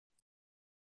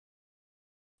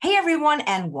Hey everyone,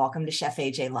 and welcome to Chef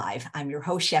AJ Live. I'm your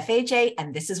host, Chef AJ,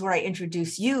 and this is where I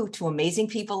introduce you to amazing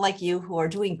people like you who are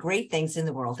doing great things in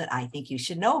the world that I think you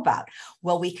should know about.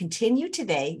 Well, we continue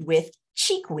today with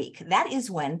Cheeke Week. That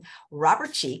is when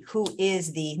Robert Cheeke, who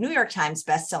is the New York Times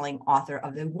bestselling author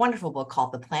of the wonderful book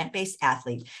called The Plant-Based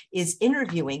Athlete, is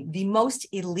interviewing the most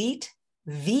elite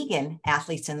vegan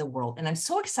athletes in the world. And I'm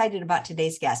so excited about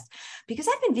today's guest because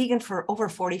I've been vegan for over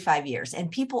 45 years. And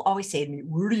people always say to me,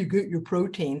 where do you get your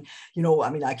protein?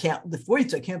 I can't lift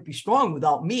weights. I can't be strong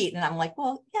without meat. And I'm like,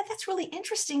 well, yeah, that's really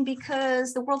interesting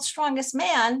because the world's strongest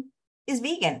man is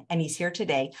vegan. And he's here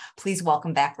today. Please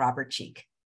welcome back Robert Cheeke.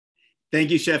 Thank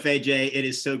you, Chef AJ. It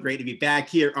is so great to be back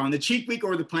here on the Cheeke Week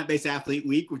or the Plant-Based Athlete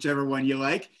Week, whichever one you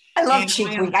like. I love Cheeke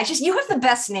Week. You have the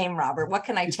best name, Robert. What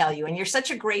can I tell you? And you're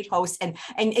such a great host. And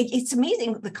it's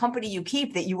amazing the company you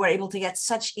keep that you were able to get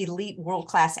such elite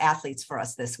world-class athletes for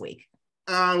us this week.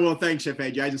 Well, thanks, Chef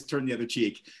AJ. I just turned the other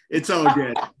cheek. It's all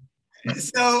good.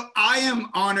 So I am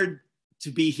honored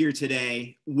to be here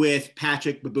today with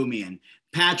Patrik Baboumian.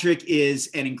 Patrik is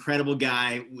an incredible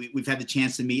guy. We've had the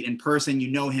chance to meet in person.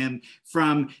 You know him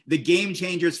from the Game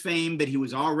Changers fame, but he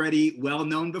was already well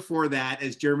known before that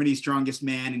as Germany's strongest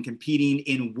man and competing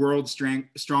in world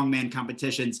strongman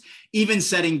competitions, even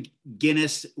setting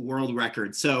Guinness World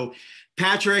Records. So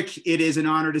Patrik, it is an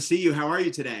honor to see you. How are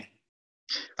you today?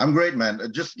 I'm great, man.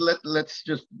 Let's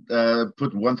just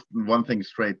put one thing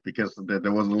straight, because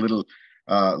there was a little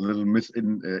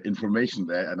misinformation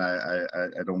there, and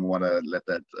I don't want to let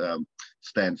that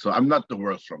stand. So I'm not the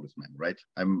world's strongest man, right?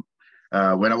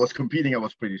 When I was competing, I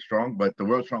was pretty strong, but the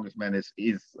world's strongest man is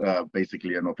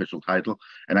basically an official title,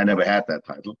 and I never had that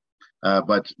title.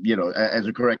 But you know, as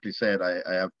you correctly said,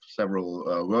 I have several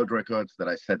world records that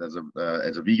I set as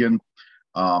a vegan,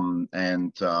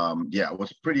 yeah, I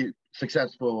was pretty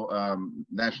successful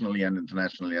nationally and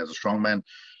internationally as a strongman.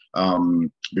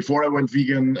 Before I went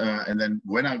vegan, and then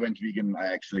when I went vegan,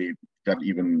 I actually got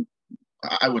even,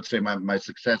 I would say my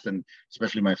success and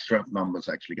especially my strength numbers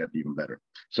actually got even better.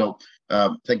 So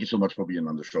thank you so much for being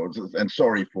on the show, and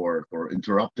sorry for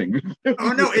interrupting.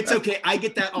 Oh no, it's okay. I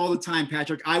get that all the time,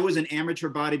 Patrik. I was an amateur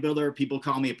bodybuilder. People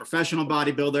call me a professional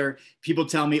bodybuilder. People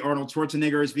tell me Arnold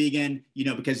Schwarzenegger is vegan,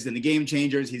 because he's in the Game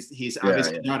Changers. He's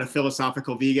obviously not a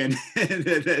philosophical vegan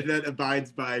that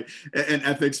abides by an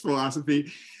ethics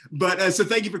philosophy. But so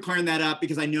thank you for clearing that up,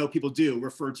 because I know people do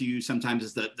refer to you sometimes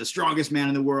as the strongest man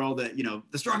in the world.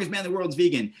 The strongest man in the world is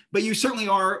vegan, but you certainly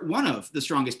are one of the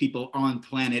strongest people on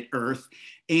planet Earth.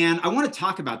 And I want to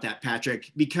talk about that,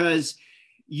 Patrik, because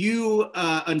you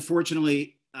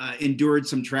unfortunately endured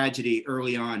some tragedy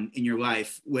early on in your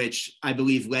life, which I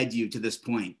believe led you to this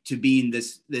point, to being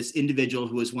this individual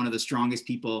who was one of the strongest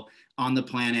people on the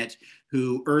planet,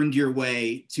 who earned your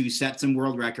way to set some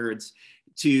world records,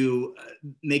 to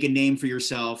make a name for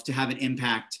yourself, to have an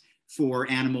impact for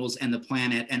animals and the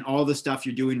planet, and all the stuff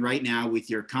you're doing right now with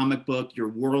your comic book, your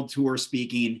world tour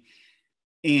speaking,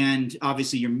 and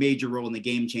obviously your major role in the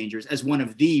Game Changers as one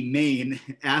of the main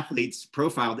athletes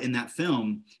profiled in that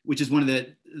film, which is one of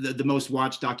the most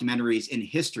watched documentaries in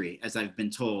history, as I've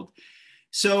been told.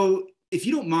 So if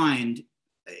you don't mind,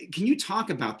 can you talk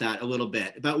about that a little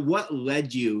bit, about what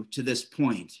led you to this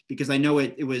point? Because I know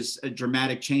it was a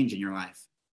dramatic change in your life.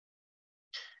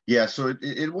 Yeah, so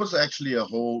it was actually a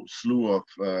whole slew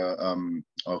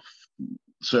of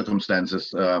circumstances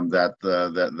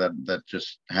that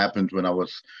just happened when I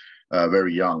was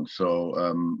very young. So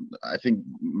I think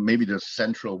maybe the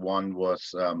central one was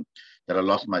that I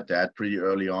lost my dad pretty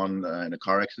early on in a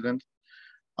car accident.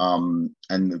 And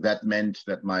that meant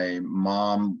that my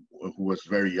mom, who was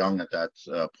very young at that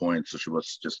point, so she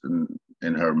was just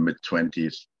in her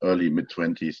mid-20s, early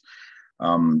mid-20s,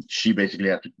 she basically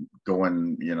had to go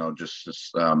and,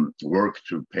 just work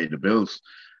to pay the bills.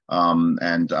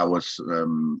 And I was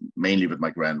mainly with my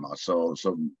grandma. So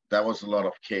that was a lot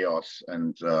of chaos.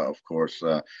 And of course,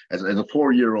 as a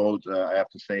 4-year-old, I have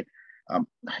to say,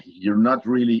 you're not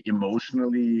really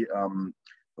emotionally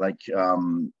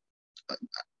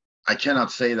I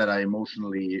cannot say that I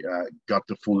emotionally got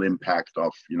the full impact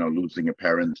of, losing a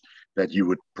parent that you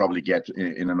would probably get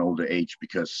in an older age,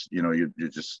 because, you're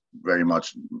just very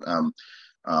much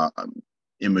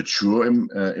immature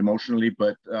emotionally.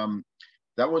 But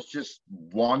that was just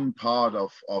one part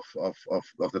of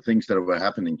the things that were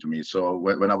happening to me. So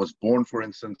when I was born, for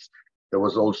instance, there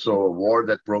was also a war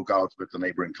that broke out with the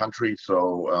neighboring country.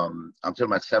 So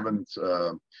until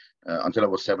I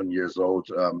was 7 years old,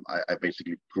 I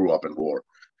basically grew up in war.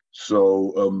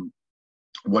 So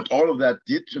what all of that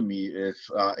did to me is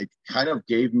it kind of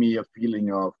gave me a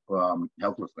feeling of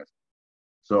helplessness.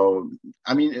 So,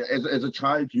 I mean, as a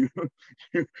child, you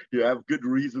you have good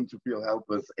reason to feel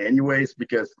helpless anyways,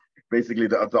 because basically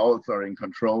the adults are in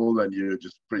control and you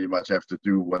just pretty much have to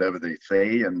do whatever they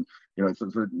say. And, you know, so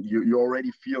you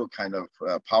already feel kind of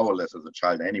powerless as a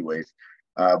child anyways.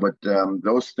 But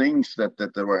those things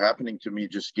that were happening to me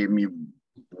just gave me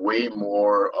way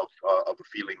more of a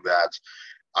feeling that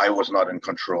I was not in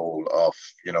control of,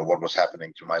 you know, what was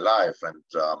happening to my life.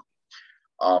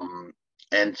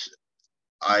 And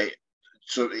I,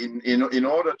 so in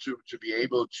order to be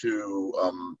able to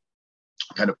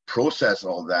kind of process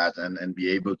all that and be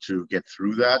able to get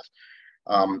through that,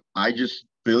 I just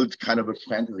built kind of a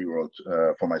fantasy world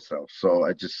for myself. So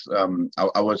I just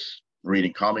I was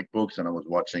reading comic books and I was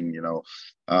watching, you know,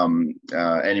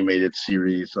 animated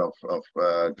series of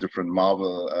different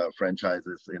Marvel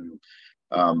franchises in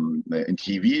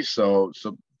TV. So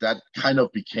that kind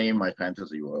of became my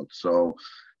fantasy world. So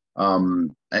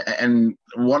and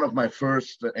one of my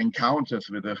first encounters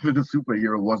with a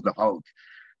superhero was the Hulk.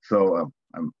 So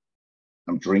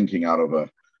I'm drinking out of a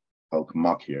Hulk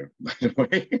mug here, by the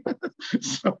way.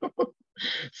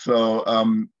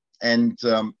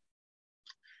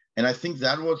 And I think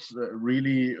that was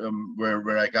really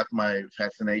where I got my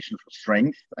fascination for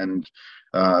strength, and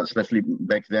especially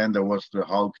back then there was the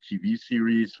Hulk TV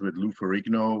series with Lou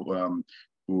Ferrigno,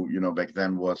 who, you know, back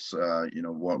then was you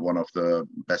know, one of the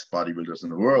best bodybuilders in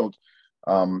the world,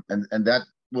 and that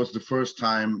was the first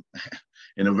time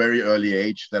in a very early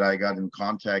age that I got in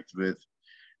contact with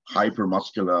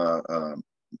hypermuscular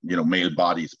you know, male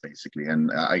bodies basically,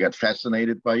 and I got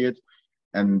fascinated by it,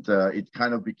 and it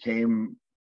kind of became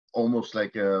almost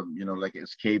like a, you know, like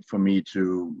escape for me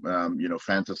to you know,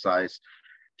 fantasize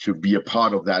to be a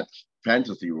part of that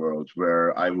fantasy world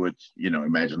where I would, you know,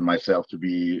 imagine myself to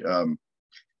be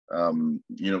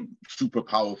you know, super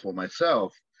powerful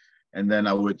myself. And then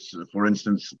I would, for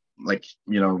instance, like,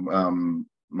 you know,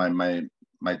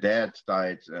 my dad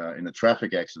died in a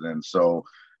traffic accident. So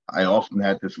I often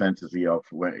had this fantasy of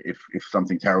where if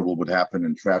something terrible would happen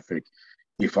in traffic,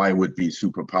 if I would be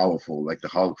super powerful, like the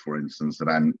Hulk, for instance,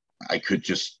 that I could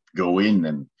just go in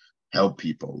and help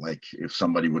people. Like if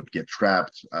somebody would get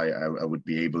trapped, I would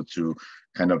be able to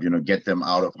kind of, you know, get them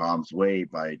out of harm's way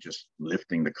by just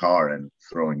lifting the car and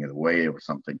throwing it away or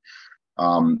something.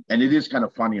 And it is kind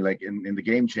of funny, like in the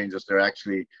Game Changers, they're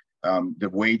actually, the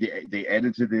way they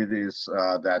edited it is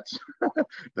that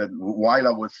that while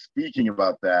I was speaking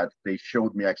about that, they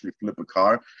showed me actually flip a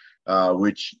car,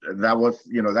 which that was,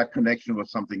 you know, that connection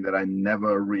was something that I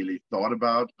never really thought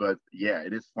about. But yeah,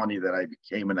 it is funny that I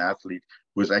became an athlete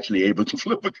who was actually able to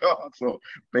flip a car. So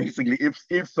basically,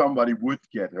 if somebody would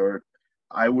get hurt,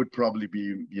 I would probably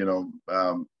be, you know,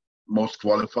 most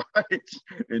qualified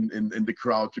in the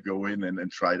crowd to go in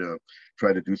and try to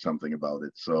do something about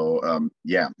it. So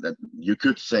yeah, that you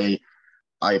could say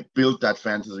I built that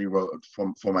fantasy world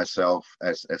for myself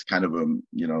as kind of a,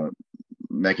 you know,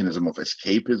 mechanism of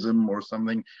escapism or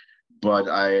something, but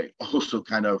I also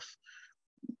kind of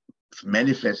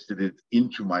manifested it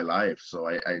into my life. So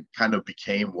I kind of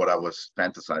became what I was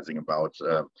fantasizing about,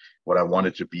 what I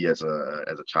wanted to be as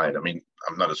a child. I mean,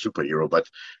 I'm not a superhero, but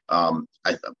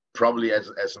I probably as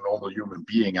a normal human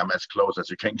being, I'm as close as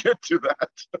you can get to that.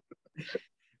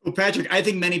 Well, Patrik, I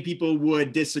think many people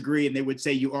would disagree and they would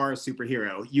say you are a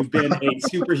superhero. You've been a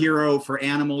superhero for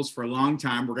animals for a long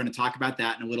time. We're going to talk about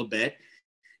that in a little bit.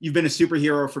 You've been a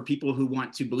superhero for people who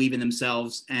want to believe in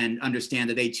themselves and understand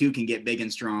that they too can get big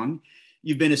and strong.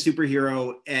 You've been a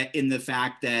superhero in the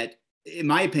fact that, in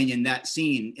my opinion, that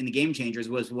scene in the Game Changers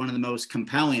was one of the most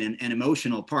compelling and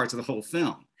emotional parts of the whole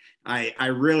film. I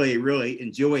really, really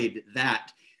enjoyed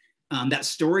that. That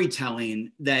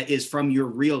storytelling that is from your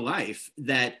real life,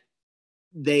 that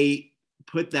they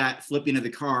put that flipping of the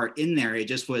car in there. It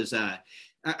just was a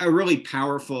really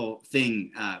powerful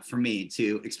thing for me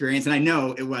to experience. And I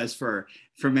know it was for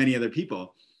many other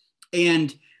people.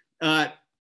 And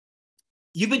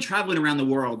you've been traveling around the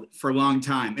world for a long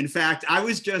time. In fact, I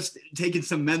was just taking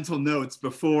some mental notes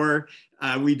before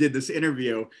we did this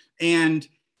interview. And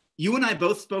you and I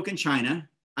both spoke in China.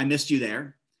 I missed you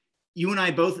there. You and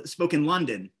I both spoke in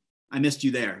London. I missed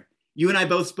you there. You and I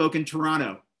both spoke in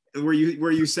Toronto, where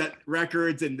you set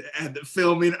records and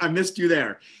filming. I missed you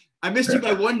there. I missed you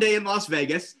by one day in Las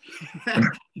Vegas. And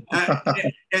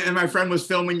my friend was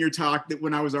filming your talk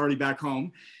when I was already back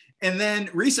home. And then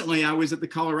recently I was at the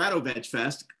Colorado Veg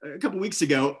Fest a couple of weeks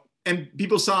ago, and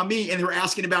people saw me and they were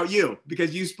asking about you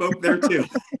because you spoke there too.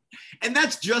 And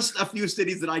that's just a few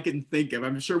cities that I can think of.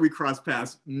 I'm sure we crossed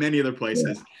paths many other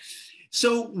places. Yeah.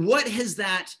 So what has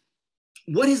that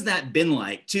been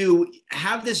like to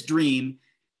have this dream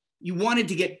you wanted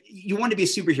to be a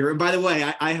superhero. And by the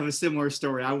way, I have a similar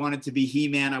story. I wanted to be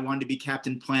He-Man. I wanted to be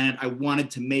Captain Planet. I wanted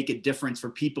to make a difference for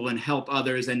people and help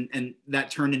others. And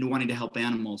that turned into wanting to help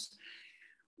animals.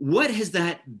 What has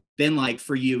that been like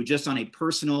for you, just on a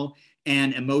personal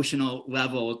and emotional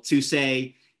level, to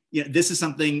say, this is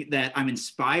something that I'm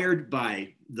inspired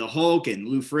by the Hulk and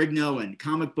Lou Ferrigno and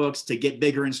comic books to get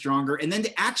bigger and stronger, and then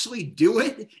to actually do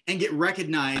it and get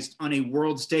recognized on a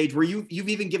world stage where you've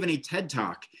even given a TED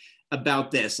Talk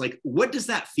about this. Like, what does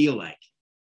that feel like?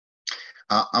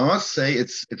 I must say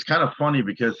it's kind of funny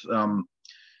because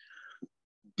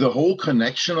the whole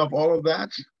connection of all of that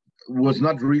was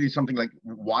not really something like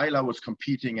while I was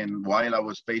competing and while I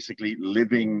was basically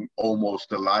living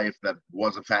almost a life that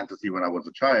was a fantasy when I was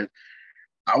a child.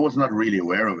 I was not really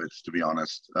aware of it, to be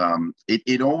honest.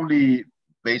 It only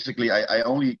basically, I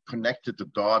only connected the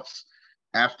dots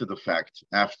after the fact,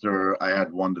 after I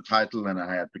had won the title and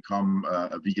I had become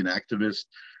a vegan activist.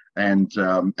 And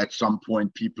at some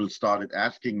point, people started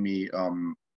asking me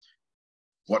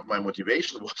what my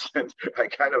motivation was. And I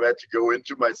kind of had to go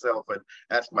into myself and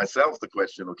ask myself the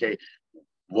question, okay,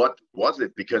 what was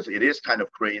it? Because it is kind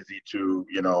of crazy to,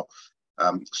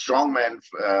 strongman,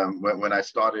 when I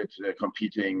started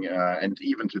competing, and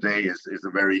even today is a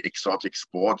very exotic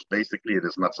sport. Basically, it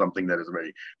is not something that is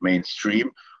very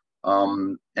mainstream.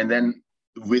 And then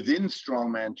within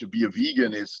strongman, to be a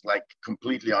vegan is like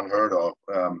completely unheard of.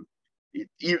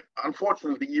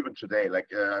 Unfortunately, even today,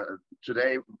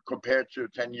 today compared to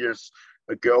 10 years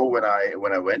ago when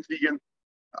I went vegan,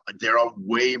 there are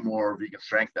way more vegan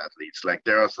strength athletes. Like,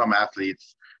 there are some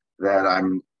athletes that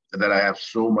I have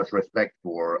so much respect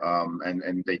for,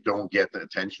 and they don't get the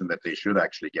attention that they should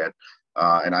actually get.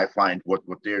 And I find what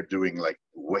they're doing like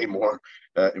way more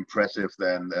impressive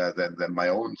than my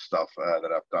own stuff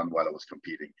that I've done while I was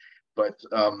competing. But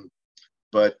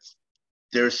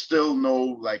there's still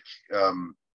no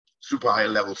super high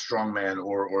level strongman,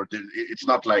 or it's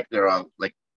not like there are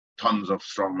like tons of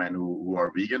strongmen who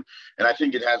are vegan. And I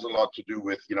think it has a lot to do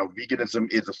with, veganism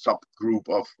is a subgroup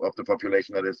of the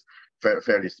population that is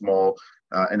fairly small.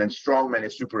 And then strongman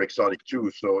is super exotic too.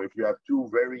 So if you have two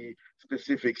very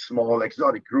specific, small,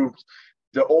 exotic groups,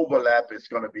 the overlap is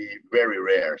going to be very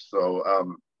rare. So,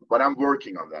 but I'm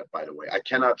working on that, by the way. I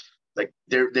cannot,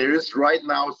 there is right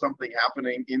now something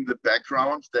happening in the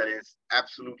background that is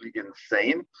absolutely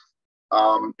insane.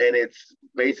 And it's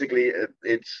basically,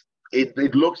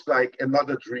 it looks like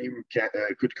another dream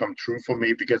could come true for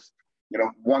me, because,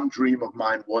 one dream of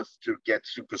mine was to get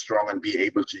super strong and be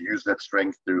able to use that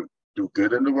strength to do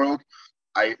good in the world.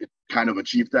 I kind of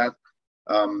achieved that.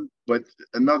 But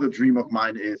another dream of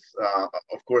mine is,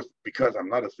 of course, because I'm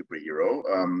not a superhero,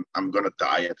 I'm going to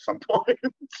die at some point.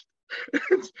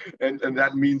 and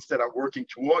that means that I'm working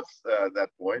towards that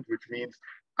point, which means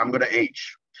I'm going to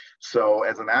age. So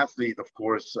as an athlete, of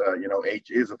course, age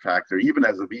is a factor. Even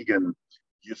as a vegan,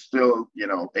 you still,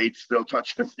 age still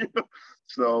touches you.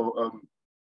 So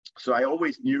I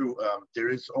always knew there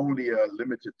is only a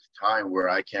limited time where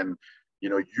I can,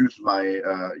 use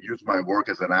my work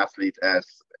as an athlete as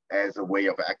a way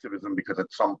of activism, because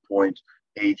at some point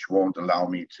age won't allow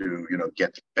me to,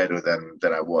 get better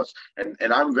than I was.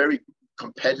 And I'm very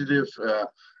competitive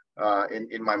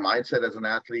in my mindset as an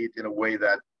athlete, in a way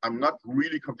that I'm not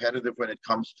really competitive when it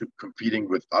comes to competing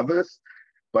with others,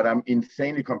 but I'm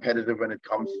insanely competitive when it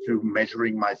comes to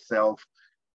measuring myself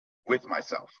with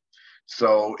myself.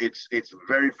 So it's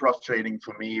very frustrating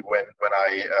for me when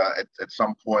I at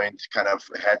some point kind of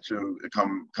had to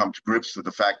come to grips with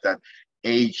the fact that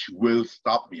age will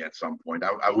stop me at some point.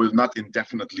 I will not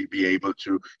indefinitely be able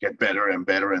to get better and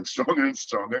better and stronger and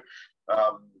stronger.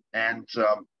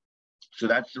 So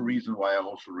that's the reason why I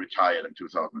also retired in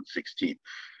 2016.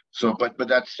 So, but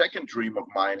that second dream of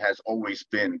mine has always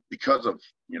been, because of,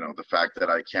 the fact that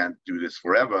I can't do this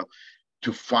forever,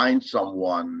 to find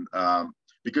someone,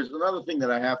 because another thing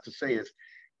that I have to say is,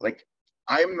 like,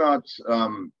 I'm not,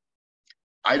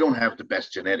 I don't have the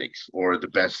best genetics or the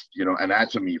best,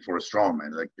 anatomy for a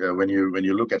strongman. Like, when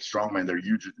you look at strongmen, they're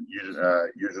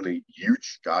usually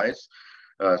huge guys.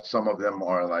 Some of them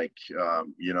are like,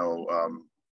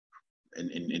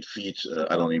 in feet,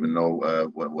 I don't even know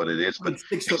what it is, but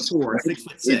 6'4",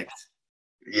 6'6".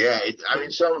 Yeah, I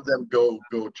mean, some of them go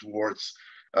towards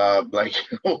like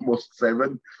almost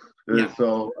 7. Yeah.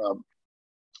 So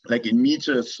like in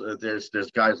meters, there's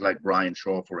guys like Brian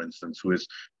Shaw, for instance, who is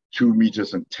 2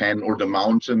 meters and 10, or the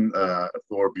mountain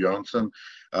Thor Bjornsson.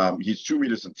 He's 2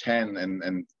 meters and 10,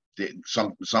 and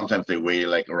sometimes they weigh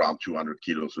like around 200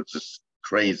 kilos, which is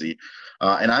crazy.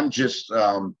 And I'm just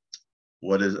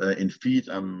what is in feet?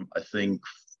 I think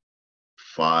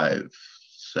 5'6",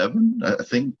 5'7". I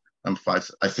think I'm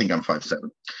 5'7".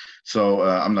 So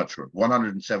I'm not sure.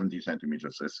 170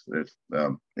 centimeters is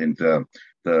in the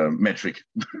metric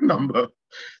number.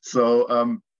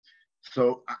 So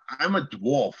so I'm a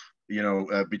dwarf,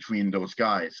 between those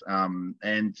guys.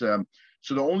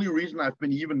 So the only reason I've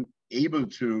been even able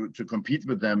to compete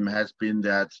with them has been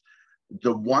that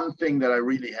the one thing that I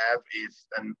really have is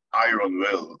an iron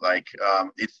will. Like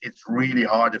it's really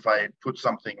hard if I put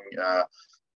something,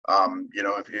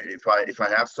 if I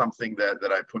have something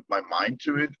that I put my mind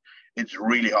to it, it's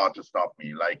really hard to stop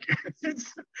me. Like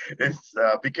it's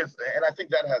because, and I think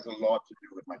that has a lot to do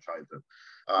with my childhood.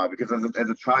 Because as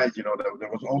a child,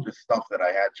 there was all this stuff that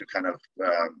I had to kind of,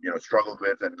 struggle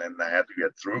with, and then I had to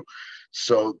get through.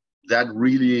 So that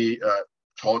really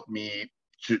taught me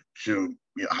to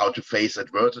how to face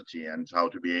adversity and how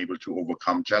to be able to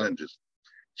overcome challenges.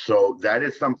 So that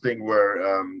is something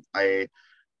where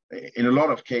in a lot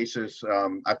of cases,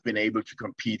 I've been able to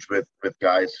compete with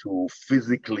guys who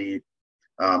physically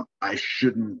I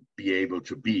shouldn't be able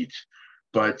to beat.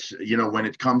 But, when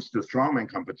it comes to strongman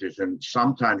competition,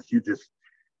 sometimes you just,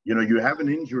 you have an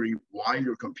injury while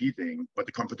you're competing, but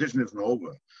the competition isn't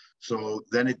over. So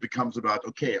then it becomes about,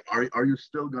 okay, are you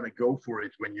still going to go for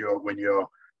it when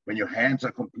your hands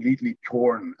are completely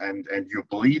torn and you're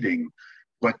bleeding,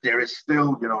 but there is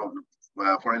still,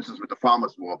 for instance, with the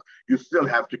farmer's walk, you still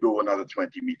have to go another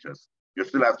 20 meters. You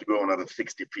still have to go another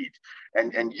 60 feet,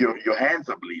 and your hands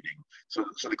are bleeding. So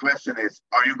the question is,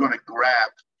 are you going to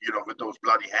grab, with those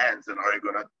bloody hands, and are you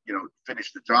going to,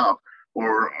 finish the job,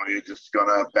 or are you just going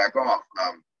to back off?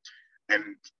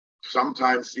 And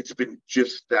sometimes it's been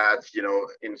just that,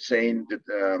 insane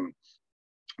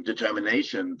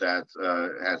determination that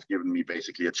has given me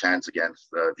basically a chance against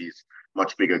these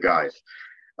much bigger guys.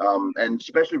 And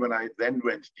especially when I then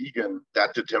went vegan,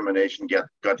 that determination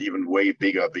got even way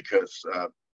bigger, because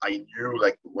I knew,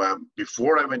 like,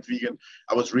 before I went vegan,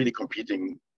 I was really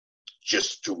competing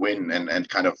just to win and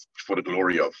kind of for the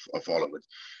glory of all of it.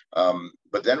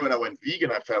 But then when I went vegan,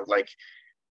 I felt like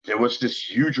there was this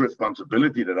huge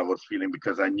responsibility that I was feeling,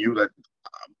 because I knew that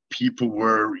people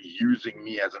were using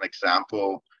me as an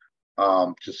example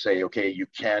to say, okay, you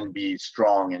can be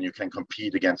strong and you can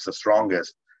compete against the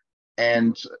strongest.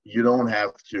 And you don't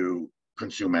have to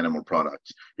consume animal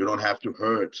products. You don't have to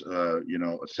hurt, a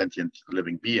sentient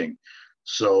living being.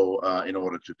 So in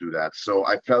order to do that, so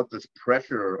I felt this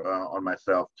pressure on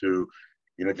myself to,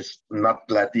 just not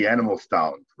let the animals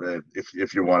down,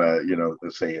 if you want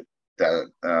to, say it that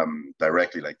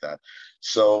directly like that.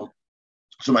 So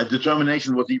my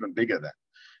determination was even bigger then.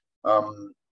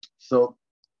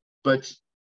 But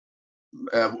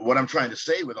what I'm trying to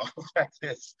say with all of that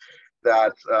is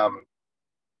that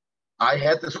I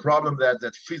had this problem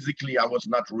that physically I was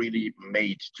not really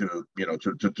made to be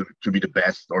the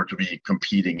best, or to be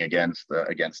competing against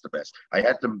the best. I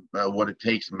had what it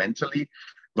takes mentally,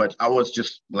 but I was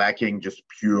just lacking just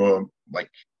pure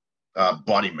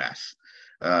body mass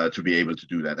to be able to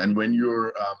do that. And when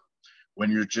you're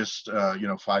just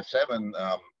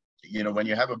 5'7", when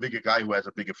you have a bigger guy who has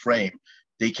a bigger frame,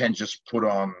 they can just put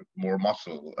on more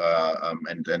muscle,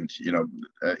 and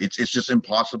it's just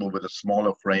impossible with a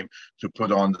smaller frame to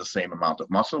put on the same amount of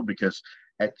muscle, because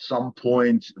at some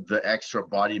point the extra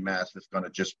body mass is going to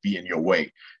just be in your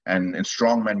way. And in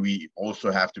strongman, we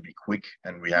also have to be quick,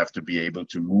 and we have to be able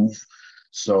to move.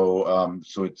 So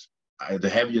it's the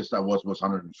heaviest I was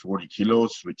 140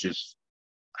 kilos, which is,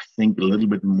 I think, a little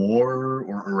bit more,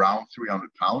 or around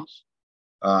 300 pounds.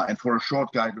 And for a short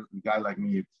guy like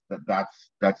me,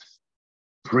 that's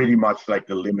pretty much like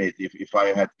the limit. If I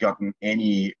had gotten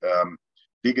any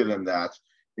bigger than that,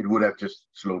 it would have just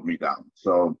slowed me down.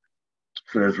 So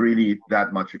there's really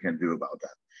that much you can do about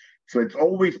that. So it's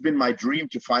always been my dream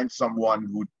to find someone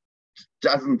who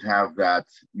doesn't have that,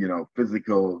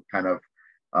 physical kind of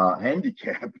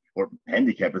handicap, or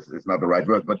handicap is not the right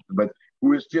word, but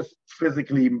who is just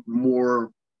physically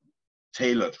more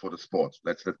tailored for the sport.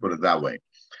 Let's put it that way.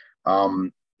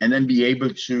 And then be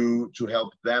able to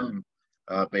help them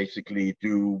basically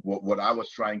do what I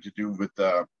was trying to do with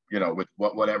with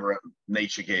whatever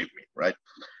nature gave me, right?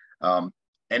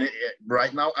 And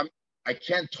right now I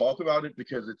can't talk about it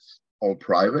because it's all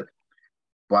private,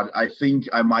 but I think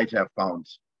I might have found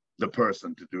the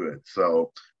person to do it.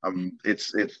 So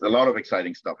it's a lot of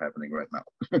exciting stuff happening right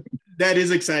now. That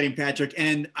is exciting, Patrik.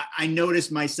 And I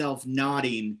noticed myself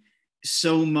nodding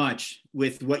so much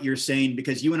with what you're saying,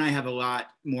 because you and I have a lot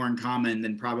more in common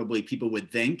than probably people would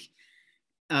think.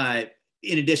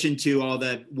 in addition to all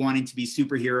the wanting to be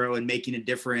superhero and making a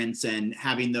difference and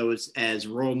having those as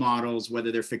role models,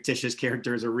 whether they're fictitious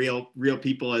characters or real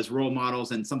people as role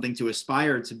models and something to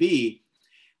aspire to be,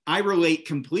 I relate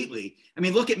completely. I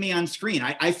mean, look at me on screen.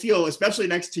 I feel, especially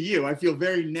next to you, I feel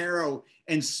very narrow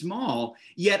and small,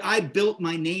 yet I built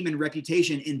my name and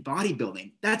reputation in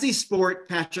bodybuilding. That's a sport,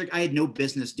 Patrik, I had no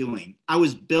business doing. I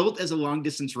was built as a long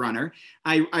distance runner.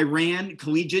 I ran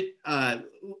collegiate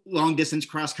long distance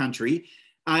cross country.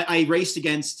 I raced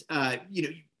against,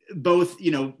 both,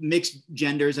 mixed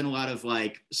genders in a lot of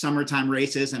like summertime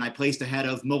races. And I placed ahead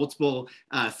of multiple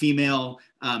female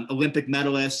Olympic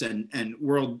medalists and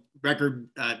world record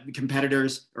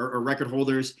competitors or record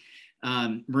holders.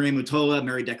 Maria Mutola,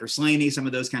 Mary Decker-Slaney, some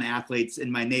of those kind of athletes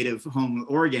in my native home,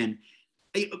 Oregon.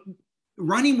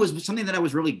 Running was something that I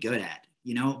was really good at.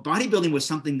 Bodybuilding was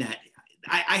something that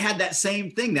I had that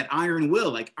same thing, that iron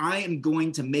will. Like, I am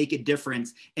going to make a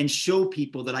difference and show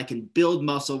people that I can build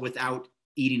muscle without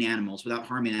eating animals, without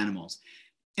harming animals.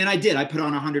 And I did. I put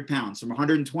on 100 pounds, from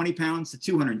 120 pounds to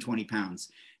 220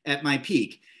 pounds at my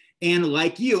peak. And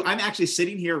like you, I'm actually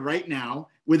sitting here right now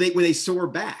with a sore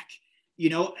back.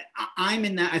 I'm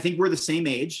in that, I think we're the same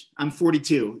age. I'm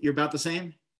 42. You're about the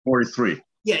same? 43.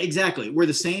 Yeah, exactly. We're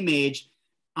the same age.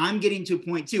 I'm getting to a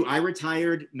point too. I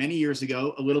retired many years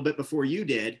ago, a little bit before you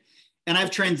did. And I've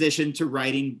transitioned to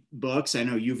writing books. I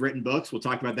know you've written books. We'll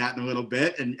talk about that in a little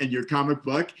bit. And your comic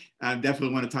book, I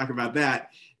definitely want to talk about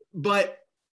that. But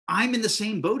I'm in the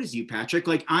same boat as you, Patrik.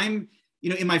 Like, I'm,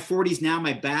 in my 40s now.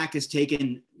 My back has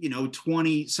taken,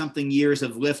 20 something years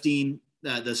of lifting,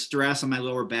 the stress on my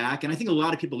lower back. And I think a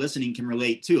lot of people listening can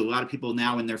relate too. A lot of people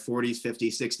now in their 40s,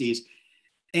 50s, 60s.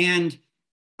 And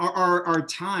our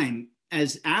time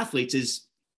as athletes is,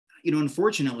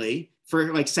 unfortunately,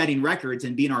 for like setting records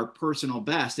and being our personal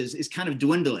best is kind of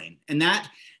dwindling. And that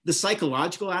the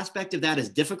psychological aspect of that is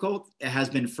difficult. It has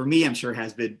been for me. I'm sure it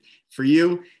has been for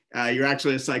you. You're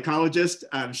actually a psychologist.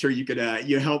 I'm sure you could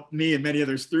you help me and many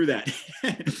others through that.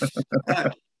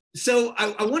 So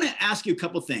I want to ask you a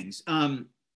couple things.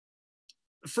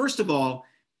 First of all,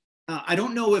 I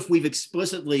don't know if we've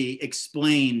explicitly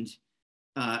explained,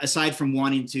 aside from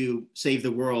wanting to save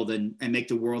the world and make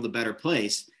the world a better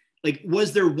place, like,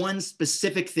 was there one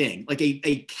specific thing, like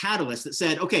a catalyst that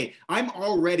said, okay, I'm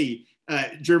already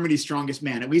Germany's strongest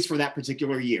man, at least for that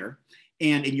particular year,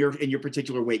 and in your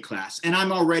particular weight class, and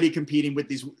I'm already competing with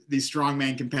these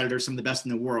strongman competitors, some of the best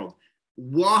in the world.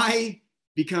 Why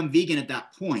become vegan at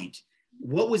that point?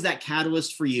 What was that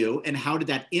catalyst for you, and how did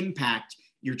that impact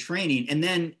your training? And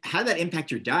then how did that impact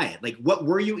your diet? Like, what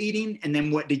were you eating, and then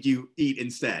what did you eat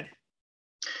instead?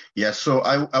 Yeah, so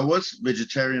I was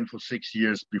vegetarian for 6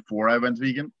 years before I went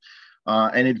vegan.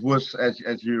 And it was,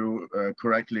 as you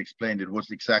correctly explained, it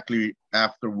was exactly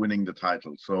after winning the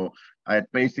title. So I had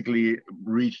basically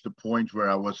reached the point where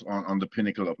I was on the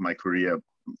pinnacle of my career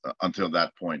until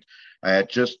that point. I had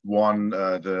just won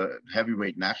the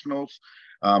heavyweight nationals.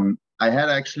 I had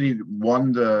actually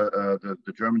won the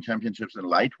German championships in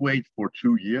lightweight for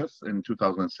 2 years, in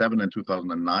 2007 and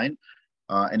 2009.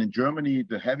 And in Germany,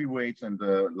 the heavyweights and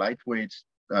the lightweights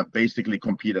basically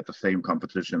compete at the same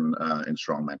competition in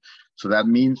strongman. So that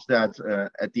means that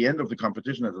at the end of the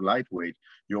competition as a lightweight,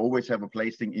 you always have a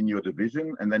placing in your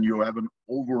division, and then you have an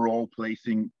overall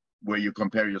placing where you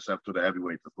compare yourself to the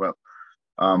heavyweights as well.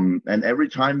 And every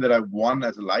time that I won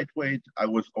as a lightweight, I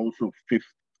was also 5th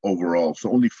overall.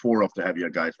 So only 4 of the heavier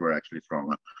guys were actually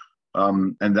stronger.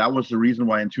 And that was the reason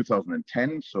why in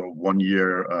 2010, so 1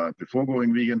 year before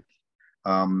going vegan,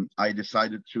 I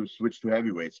decided to switch to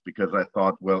heavyweights, because I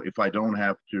thought, well, if I don't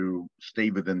have to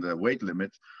stay within the weight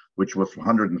limit, which was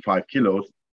 105 kilos,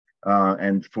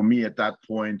 and for me at that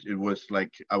point, it was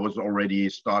like I was already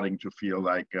starting to feel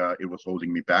like it was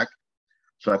holding me back.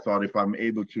 So I thought, if I'm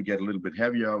able to get a little bit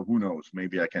heavier, who knows,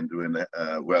 maybe I can do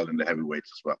well in the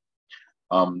heavyweights as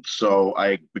well. So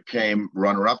I became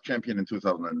runner-up champion in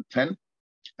 2010.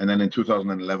 And then in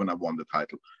 2011, I won the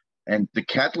title. And the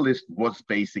catalyst was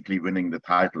basically winning the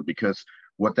title, because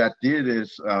what that did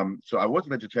is, so I was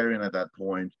vegetarian at that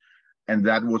point, and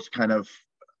that was kind of,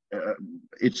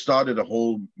 it started a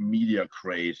whole media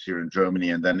craze here in Germany,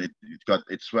 and then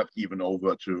it swept even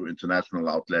over to international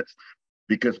outlets,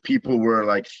 because people were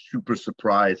like super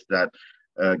surprised that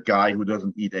a guy who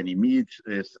doesn't eat any meat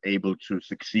is able to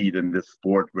succeed in this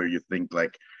sport where you think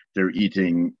like they're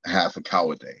eating half a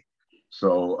cow a day.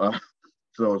 So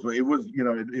it was,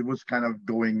 it was kind of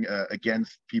going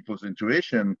against people's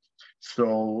intuition.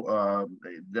 So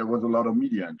there was a lot of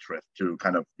media interest to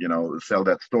kind of, sell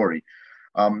that story.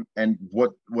 And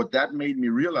what that made me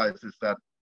realize is that,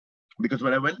 because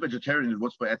when I went vegetarian, it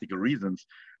was for ethical reasons,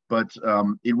 But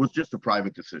it was just a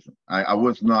private decision. I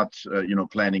was not,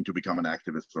 planning to become an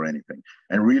activist or anything.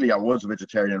 And really, I was a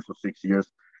vegetarian for 6 years,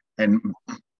 and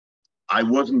I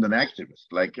wasn't an activist.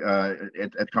 Like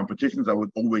at competitions, I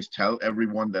would always tell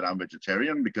everyone that I'm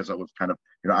vegetarian because I was kind of,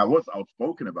 I was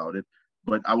outspoken about it,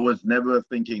 but I was never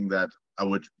thinking that I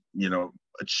would,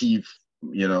 achieve,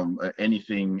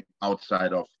 anything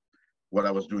outside of what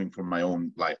I was doing for my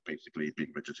own life, basically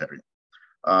being vegetarian.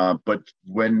 But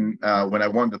when I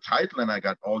won the title and I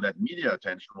got all that media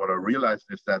attention, what I realized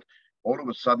is that all of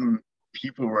a sudden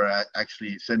people were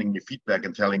actually sending me feedback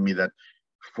and telling me that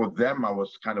for them I was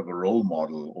kind of a role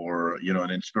model or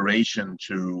an inspiration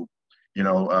to,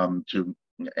 and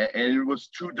it was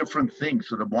two different things.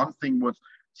 So the one thing was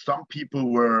some people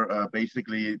were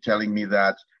basically telling me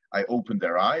that I opened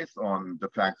their eyes on the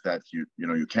fact that you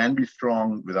can be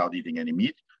strong without eating any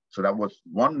meat. So that was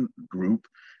one group.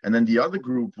 And then the other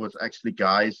group was actually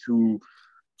guys who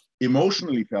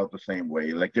emotionally felt the same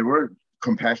way. Like they were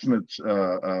compassionate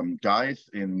guys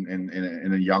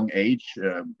in a young age,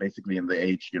 basically in the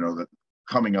age, the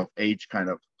coming of age kind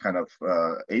of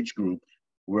age group,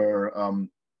 where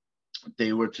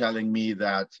they were telling me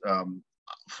that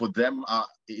for them,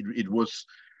 it was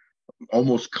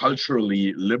almost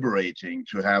culturally liberating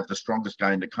to have the strongest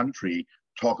guy in the country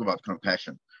talk about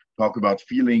compassion, talk about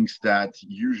feelings that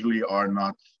usually are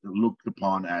not looked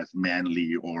upon as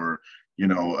manly or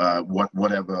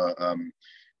whatever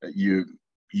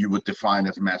you would define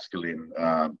as masculine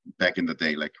back in the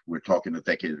day. Like we're talking a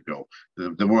decade ago,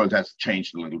 the world has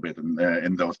changed a little bit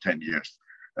in those 10 years,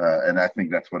 and I think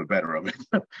that's for the better of it.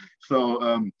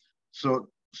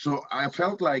 So I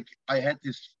felt like I had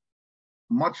this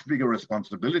much bigger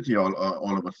responsibility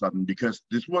all of a sudden, because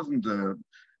this wasn't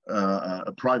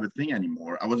a private thing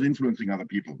anymore. I was influencing other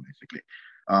people, basically.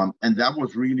 And that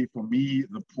was really, for me,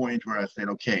 the point where I said,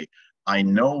 okay, I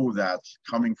know that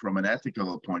coming from an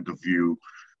ethical point of view,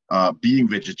 being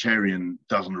vegetarian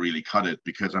doesn't really cut it,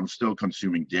 because I'm still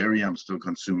consuming dairy. I'm still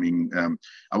consuming,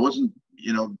 I wasn't,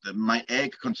 my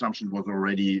egg consumption was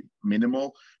already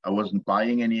minimal. I wasn't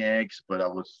buying any eggs, but I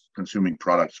was consuming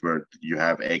products where you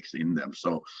have eggs in them.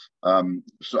 So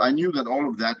I knew that all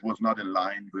of that was not in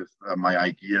line with my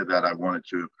idea that I wanted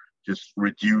to just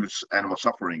reduce animal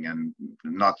suffering and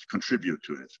not contribute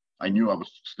to it. I knew I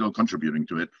was still contributing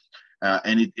to it.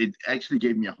 And it actually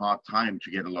gave me a hard time to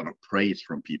get a lot of praise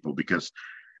from people, because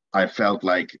I felt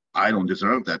like I don't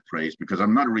deserve that praise because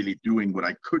I'm not really doing what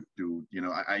I could do.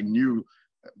 I knew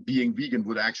being vegan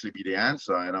would actually be the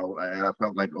answer, and I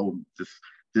felt like, oh,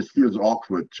 this feels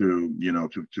awkward to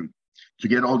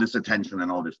get all this attention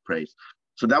and all this praise.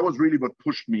 So that was really what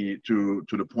pushed me to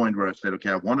the point where I said, okay,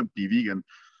 I want to be vegan,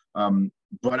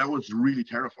 but I was really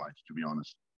terrified, to be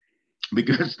honest,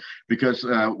 because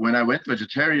when I went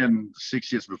vegetarian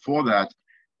 6 years before that,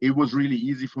 it was really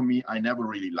easy for me. I never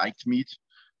really liked meat.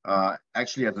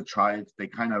 Actually, as a child, they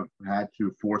kind of had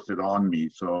to force it on me.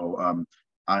 So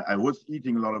I was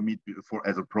eating a lot of meat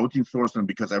as a protein source, and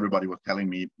because everybody was telling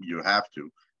me you have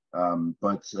to.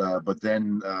 But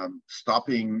then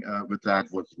stopping with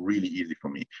that was really easy for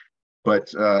me.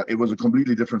 But it was a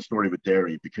completely different story with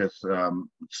dairy, because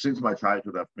since my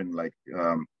childhood, I've been like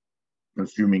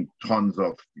consuming tons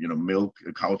of milk,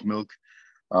 cow's milk.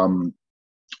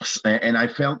 And I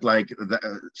felt like that,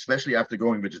 especially after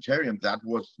going vegetarian, that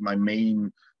was my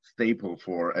main staple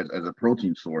as a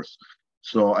protein source.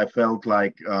 So I felt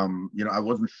like I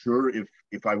wasn't sure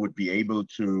if I would be able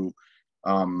to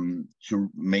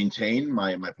maintain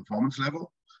my performance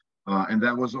level, and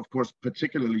that was of course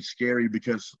particularly scary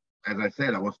because, as I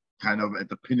said, I was kind of at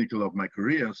the pinnacle of my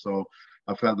career. So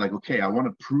I felt like, okay, I want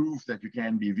to prove that you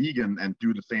can be vegan and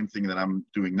do the same thing that I'm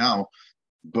doing now,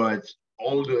 but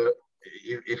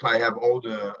if I have all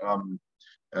the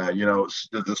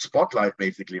the spotlight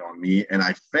basically on me and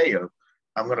I fail,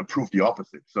 I'm going to prove the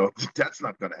opposite. So that's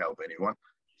not going to help anyone.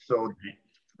 So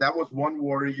that was one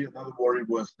worry. Another worry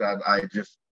was that I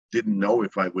just didn't know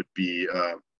if I would be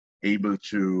able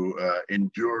to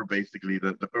endure basically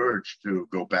the urge to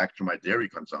go back to my dairy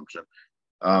consumption.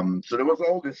 So there was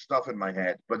all this stuff in my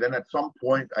head. But then at some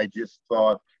point I just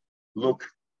thought, look,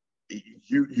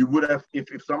 you would have,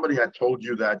 if somebody had told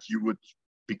you that you would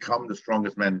become the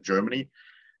strongest man in Germany,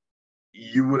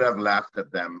 you would have laughed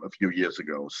at them a few years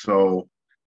ago. So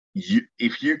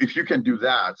if you can do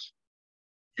that,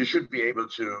 you should be able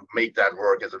to make that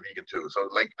work as a vegan too. So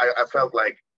like I felt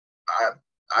like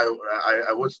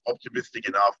I was optimistic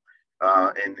enough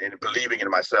in believing in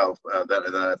myself that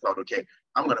I thought, okay,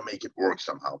 I'm going to make it work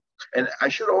somehow. And I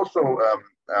should also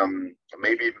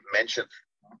maybe mention,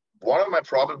 one of my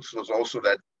problems was also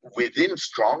that within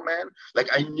Strongman, like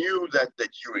I knew that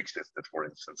you existed, for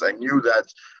instance. I knew that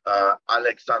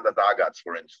Alexander Dagats,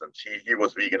 for instance, he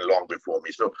was vegan long before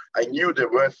me. So I knew there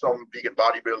were some vegan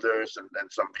bodybuilders and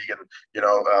some vegan,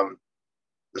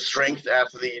 strength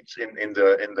athletes in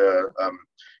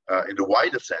the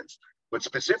wider sense. But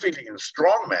specifically in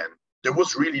Strongman, there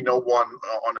was really no one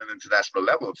on an international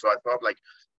level. So I thought, like,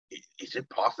 is it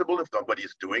possible if nobody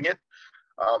is doing it?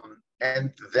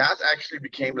 And that actually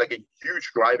became like a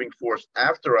huge driving force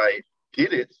after I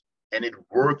did it, and it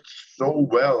worked so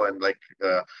well. And like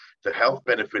the health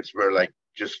benefits were like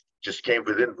just came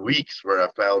within weeks, where I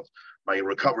felt my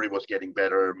recovery was getting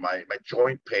better, my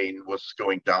joint pain was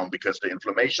going down because the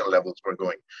inflammation levels were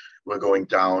going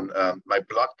down. My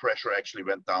blood pressure actually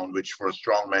went down, which for a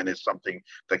strongman is something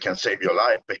that can save your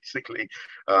life, basically.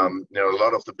 A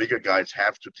lot of the bigger guys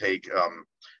have to take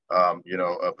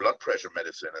blood pressure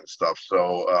medicine and stuff.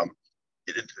 So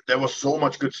there was so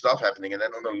much good stuff happening. And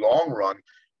then on the long run,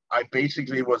 I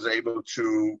basically was able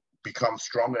to become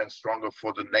stronger and stronger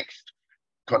for the next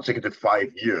consecutive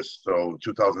 5 years. So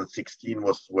 2016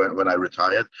 was when I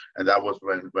retired, and that was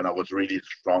when I was really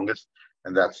strongest,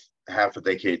 and that's half a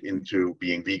decade into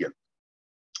being vegan.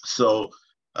 So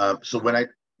when I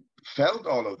felt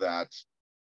all of that,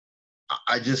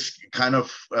 I just kind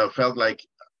of felt like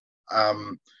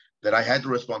that I had the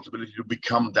responsibility to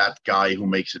become that guy who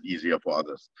makes it easier for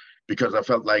others, because I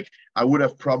felt like I would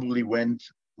have probably went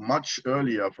much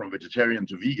earlier from vegetarian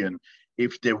to vegan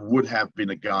if there would have been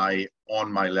a guy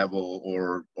on my level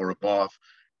or above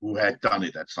who had done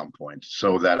it at some point,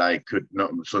 so that I could know,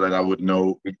 so that I would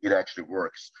know it actually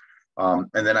works. And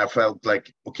then I felt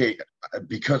like, okay,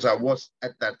 because I was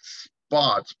at that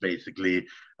spot basically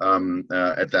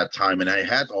at that time, and I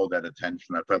had all that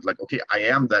attention, I felt like, okay, I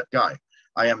am that guy.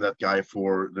 I am that guy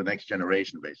for the next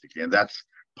generation, basically. And that's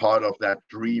part of that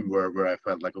dream where I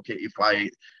felt like, okay,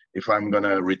 if I'm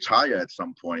gonna retire at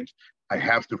some point, I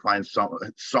have to find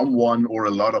someone or a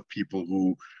lot of people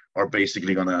who are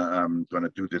basically gonna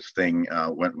do this thing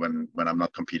when I'm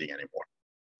not competing anymore.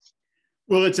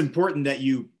 Well, it's important that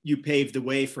you paved the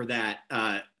way for that.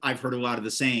 I've heard a lot of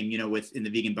the same, in the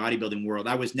vegan bodybuilding world.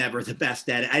 I was never the best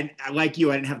at it. I like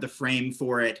you, I didn't have the frame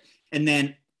for it. And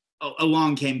then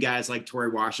along came guys like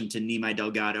Torrey Washington, Nimai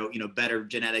Delgado, better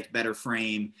genetics, better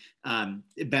frame,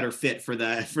 better fit for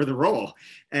the role,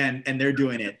 and they're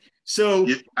doing it. So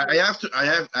I have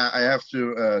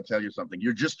to tell you something.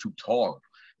 You're just too tall.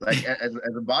 Like as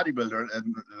a bodybuilder,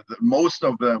 and most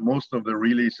of the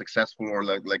really successful or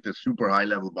like the super high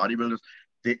level bodybuilders,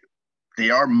 they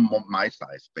are my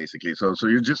size basically. So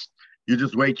you're just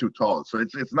way too tall. So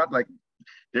it's not like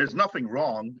there's nothing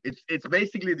wrong. It's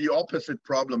basically the opposite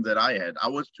problem that I had. I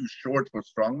was too short for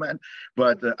strongman,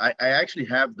 but I actually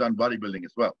have done bodybuilding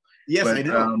as well. Yes, I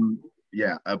know.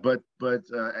 But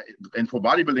and for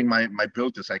bodybuilding, my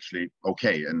build is actually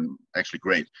okay and actually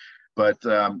great. But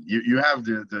you have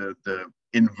the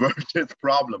inverted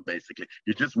problem basically.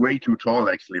 You're just way too tall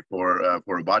actually for a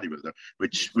bodybuilder,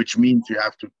 which means you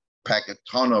have to pack a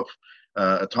ton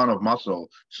of muscle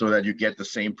so that you get the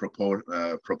same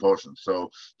proportion.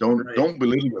 So don't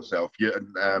belittle yourself.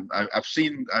 I've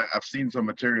seen some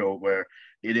material where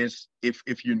it is,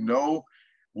 if you know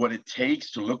what it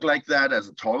takes to look like that as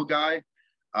a tall guy,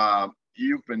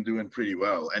 you've been doing pretty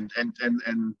well. And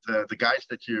the guys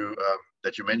that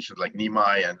you mentioned, like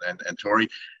Nimai and Tori,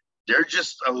 they're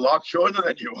just a lot shorter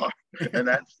than you are, and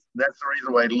that's the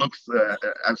reason why it looks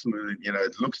absolutely,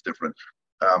 it looks different.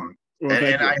 Well,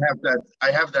 and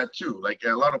I have that too. Like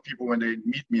a lot of people, when they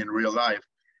meet me in real life,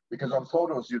 because on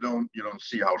photos you don't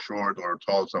see how short or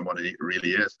tall somebody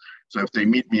really is. So if they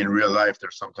meet me in real life,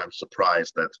 they're sometimes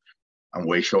surprised that I'm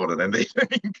way shorter than they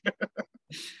think.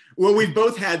 Well, we've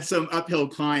both had some uphill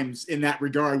climbs in that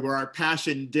regard, where our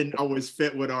passion didn't always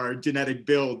fit what our genetic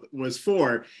build was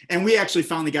for. And we actually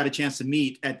finally got a chance to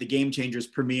meet at the Game Changers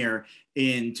premiere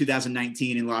in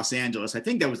 2019 in Los Angeles. I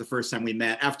think that was the first time we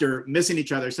met, after missing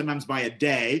each other sometimes by a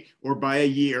day or by a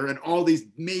year, and all these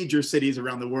major cities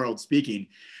around the world speaking.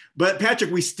 But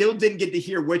Patrik, we still didn't get to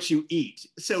hear what you eat.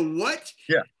 So what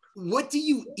do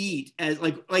you eat as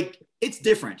like it's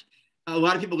different. A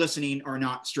lot of people listening are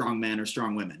not strong men or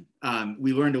strong women.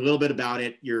 We learned a little bit about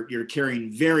it. You're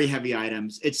carrying very heavy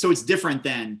items. It's different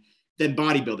than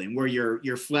bodybuilding, where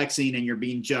you're flexing and you're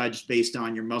being judged based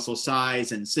on your muscle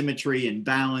size and symmetry and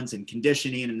balance and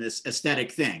conditioning and this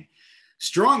aesthetic thing.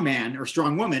 Strong man or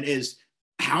strong woman is,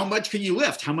 how much can you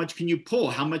lift? How much can you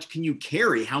pull? How much can you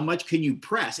carry? How much can you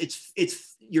press?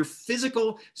 It's your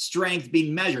physical strength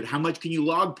being measured. How much can you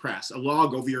log press a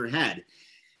log over your head?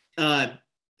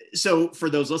 So for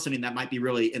those listening, that might be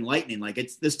really enlightening. Like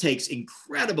this takes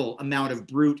incredible amount of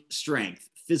brute strength,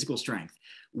 physical strength.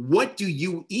 What do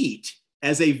you eat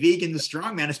as a vegan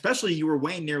strongman, especially you were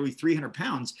weighing nearly 300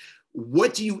 pounds?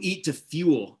 What do you eat to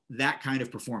fuel that kind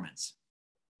of performance?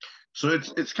 So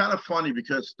it's kind of funny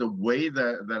because the way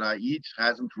that I eat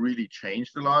hasn't really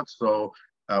changed a lot. So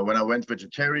when I went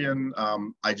vegetarian,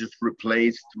 I just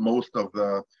replaced most of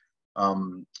the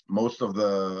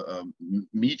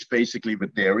meat basically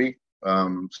with dairy.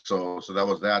 So that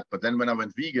was that. But then when I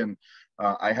went vegan,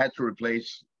 I had to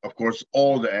replace, of course,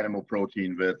 all the animal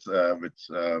protein with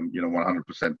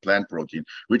 100% plant protein,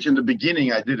 which in the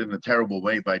beginning I did in a terrible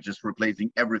way by just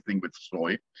replacing everything with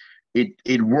soy.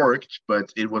 It worked,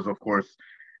 but it was, of course,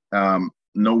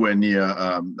 nowhere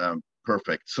near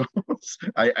perfect. So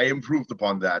I improved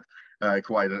upon that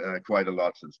quite a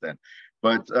lot since then.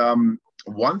 But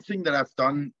one thing that I've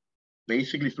done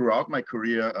basically throughout my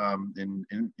career in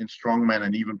strongman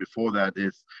and even before that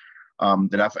is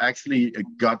that I've actually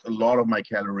got a lot of my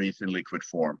calories in liquid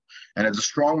form. And as a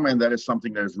strongman, that is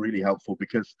something that is really helpful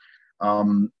because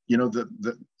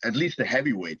at least the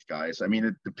heavyweight guys, I mean,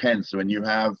 it depends. When you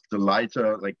have the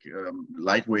lighter, like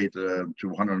lightweight to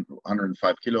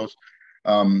 105 kilos,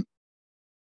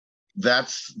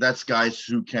 that's guys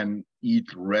who can eat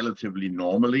relatively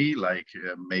normally, like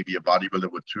maybe a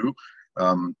bodybuilder would too.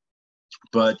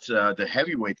 But the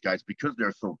heavyweight guys, because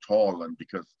they're so tall and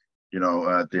because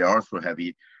they are so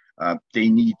heavy, they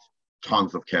need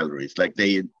tons of calories. Like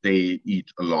they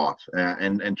eat a lot,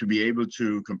 and to be able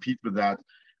to compete with that,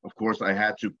 of course, I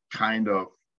had to kind of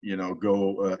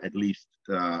go at least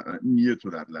near to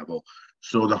that level.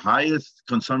 So the highest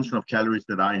consumption of calories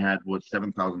that I had was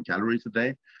 7,000 calories a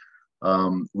day,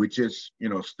 which is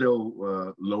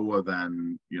still lower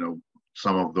than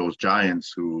some of those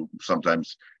giants who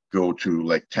sometimes go to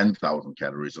like 10,000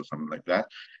 calories or something like that.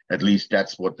 At least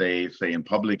that's what they say in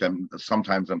public.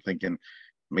 Sometimes I'm thinking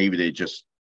maybe they just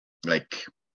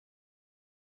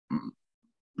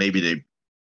maybe they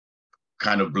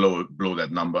kind of blow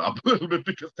that number up a little bit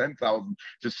because 10,000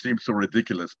 just seems so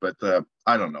ridiculous. But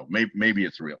I don't know. Maybe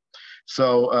it's real.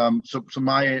 So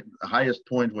my highest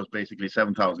point was basically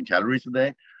 7,000 calories a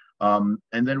day. And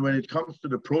then when it comes to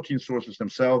the protein sources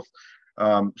themselves,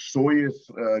 soy is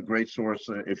a great source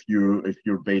if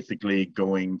you're basically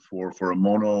going for a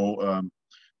mono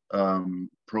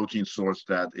protein source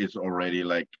that is already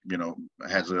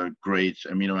has a great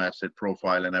amino acid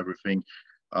profile and everything.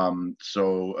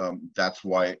 That's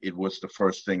why it was the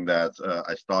first thing that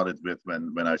I started with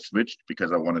when I switched,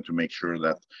 because I wanted to make sure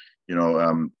that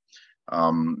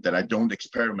that I don't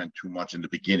experiment too much in the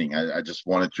beginning. I just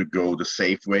wanted to go the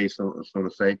safe way, so to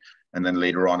say, and then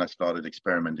later on I started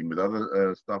experimenting with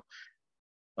other stuff.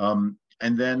 And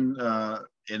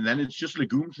then it's just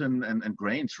legumes and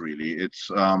grains, really.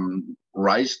 It's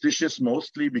rice dishes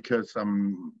mostly, because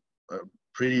I'm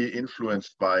pretty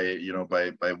influenced by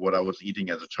what I was eating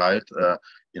as a child,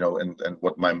 and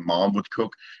what my mom would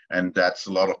cook, and that's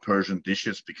a lot of Persian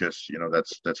dishes because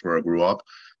that's where I grew up.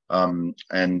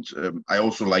 I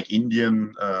also like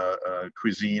Indian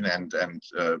cuisine and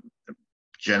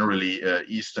generally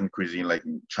Eastern cuisine, like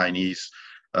Chinese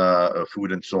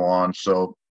food and so on.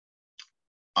 So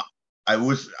I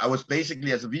was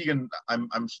basically, as a vegan,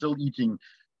 I'm still eating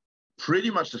pretty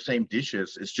much the same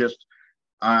dishes. It's just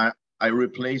I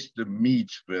replaced the meat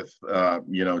with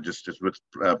just with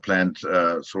plant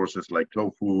sources like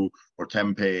tofu or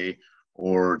tempeh,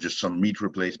 or just some meat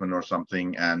replacement or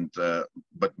something. And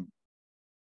but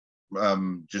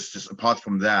just apart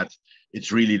from that,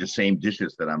 it's really the same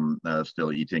dishes that I'm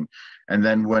still eating. And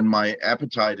then when my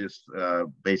appetite is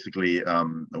basically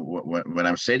when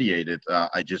I'm satiated,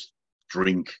 I just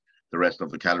drink the rest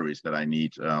of the calories that I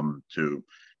need to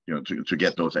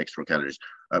get those extra calories.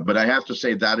 But I have to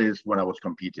say that is when I was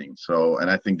competing. So, and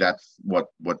I think that's what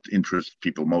interests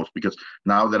people most, because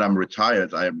now that I'm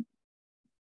retired, I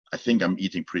think I'm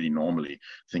eating pretty normally.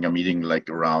 I think I'm eating like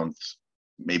around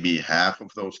maybe half of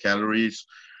those calories.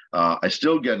 I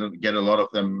still get a lot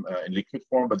of them in liquid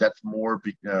form, but that's more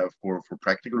for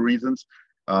practical reasons.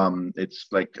 It's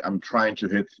like I'm trying to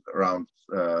hit around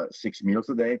 6 meals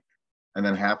a day, and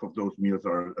then half of those meals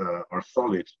are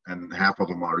solid and half of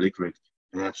them are liquid.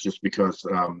 And that's just because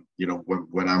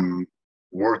when I'm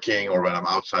working or when I'm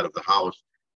outside of the house,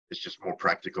 it's just more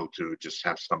practical to just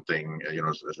have something,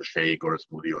 as a shake or a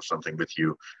smoothie or something with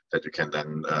you that you can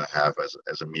then have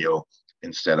as a meal,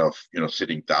 instead of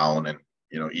sitting down and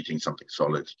eating something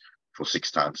solid for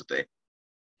 6 times a day.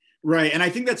 Right, and I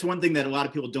think that's one thing that a lot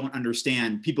of people don't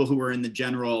understand. People who are in the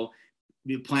general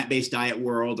plant-based diet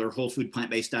world or whole food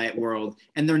plant-based diet world,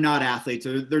 and they're not athletes,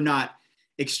 or they're not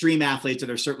extreme athletes, or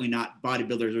they're certainly not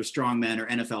bodybuilders or strongmen or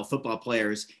NFL football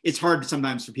players, it's hard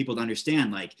sometimes for people to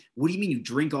understand, like, what do you mean you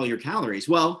drink all your calories?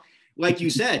 Well, like you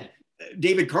said,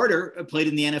 David Carter played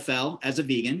in the NFL as a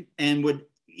vegan and would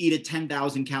eat a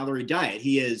 10,000 calorie diet.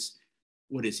 He is,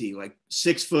 what is he, like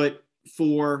 6'4",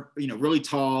 really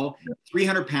tall,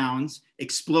 300 pounds,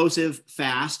 explosive,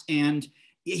 fast. And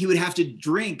he would have to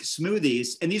drink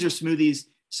smoothies. And these are smoothies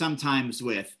sometimes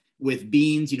with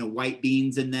beans, white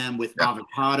beans in them, with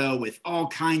avocado, with all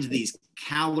kinds of these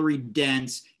calorie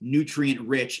dense, nutrient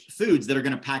rich foods that are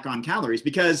going to pack on calories,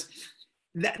 because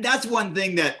that's one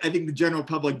thing that I think the general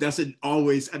public doesn't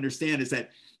always understand, is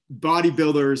that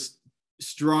bodybuilders,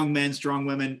 strong men, strong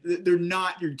women, they're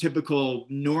not your typical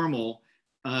normal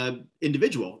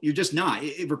individual. You're just not.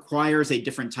 It requires a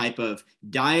different type of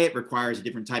diet, requires a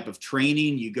different type of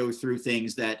training. You go through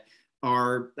things that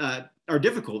are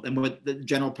difficult and what the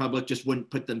general public just wouldn't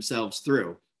put themselves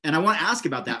through. And I want to ask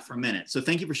about that for a minute. So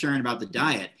thank you for sharing about the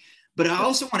diet, but I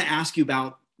also want to ask you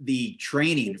about the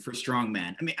training for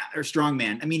strongman.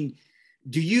 I mean,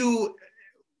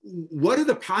 what are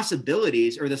the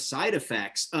possibilities or the side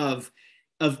effects of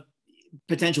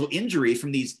potential injury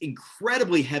from these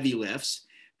incredibly heavy lifts?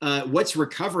 What's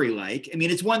recovery like? I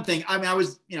mean, it's one thing. I've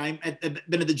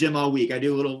been at the gym all week. I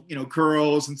do a little,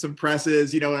 curls and some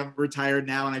presses. I'm retired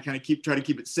now, and I kind of try to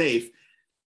keep it safe.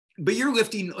 But you're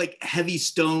lifting like heavy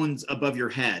stones above your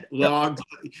head, logs.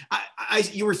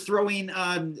 You were throwing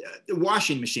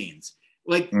washing machines,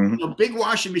 like a big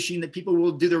washing machine that people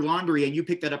will do their laundry, and you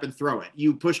pick that up and throw it.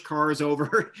 You push cars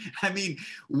over. I mean,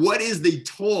 what is the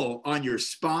toll on your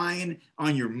spine,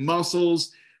 on your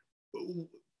muscles?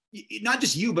 Not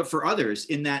just you, but for others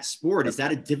in that sport? Is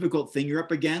that a difficult thing you're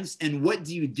up against? And what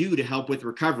do you do to help with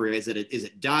recovery? Is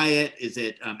it diet? Is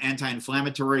it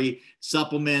anti-inflammatory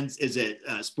supplements? Is it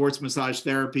sports massage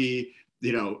therapy?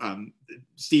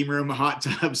 Steam room, hot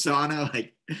tub, sauna?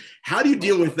 Like, how do you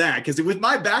deal with that? Because with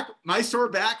my sore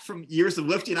back from years of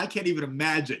lifting, I can't even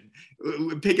imagine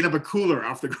picking up a cooler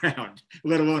off the ground,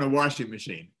 let alone a washing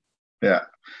machine. Yeah,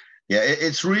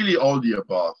 it's really all the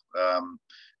above.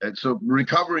 And so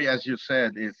recovery, as you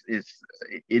said,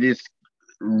 is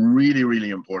really,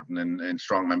 really important in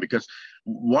strongman, because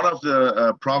one of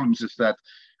the problems is that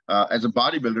as a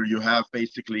bodybuilder, you have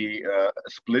basically a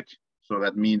split. So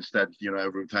that means that,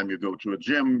 every time you go to a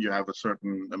gym, you have a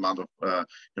certain amount of,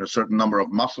 a certain number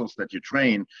of muscles that you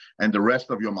train, and the rest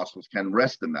of your muscles can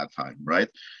rest in that time, right?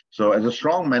 So as a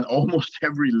strongman, almost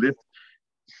every lift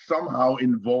somehow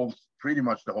involves pretty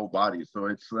much the whole body. So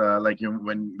it's like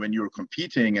when you're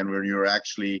competing and when you're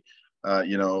actually,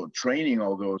 training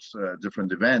all those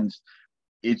different events,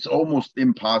 it's almost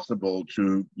impossible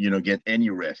to, get any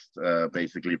rest,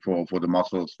 basically for the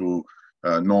muscles who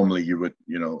normally you would,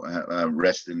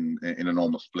 rest in a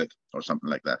normal split or something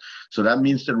like that. So that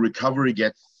means that recovery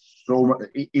gets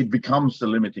it becomes the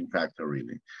limiting factor,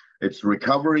 really. It's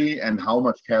recovery and how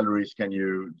much calories can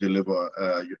you deliver.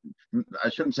 I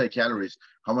shouldn't say calories,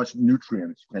 how much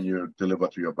nutrients can you deliver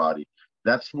to your body?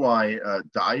 That's why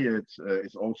diet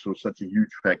is also such a huge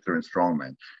factor in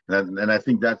strongman. And I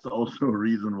think that's also a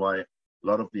reason why a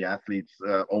lot of the athletes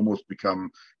almost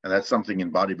become, and that's something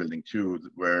in bodybuilding too,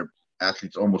 where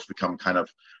athletes almost become kind of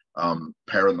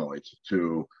paranoid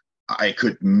to, I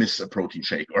could miss a protein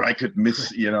shake, or I could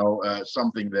miss,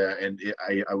 something there, and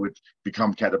I would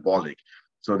become catabolic.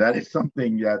 So that is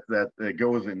something that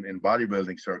goes in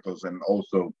bodybuilding circles, and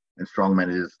also in strongman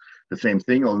is the same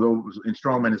thing. Although in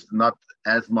strongman it's not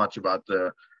as much about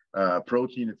the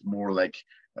protein; it's more like,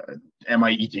 am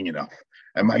I eating enough?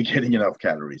 Am I getting enough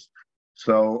calories?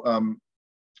 So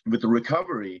with the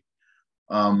recovery,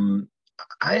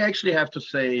 I actually have to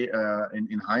say,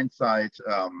 in hindsight,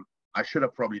 I should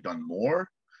have probably done more.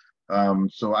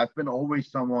 So I've been always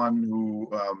someone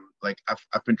who,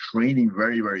 I've been training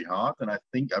very, very hard. And I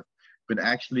think I've been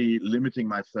actually limiting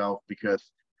myself,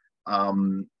 because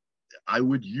I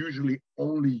would usually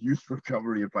only use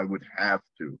recovery if I would have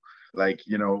to. Like,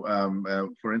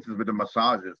 for instance, with the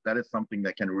massages, that is something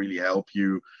that can really help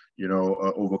you,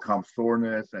 overcome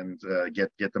soreness and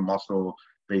get the muscle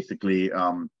basically,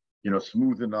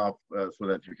 smooth enough so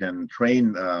that you can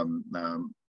train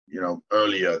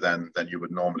earlier than you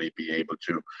would normally be able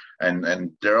to.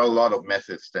 And there are a lot of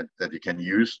methods that you can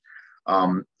use.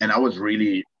 And I was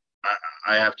really,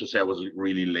 I have to say, I was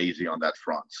really lazy on that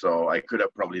front. So I could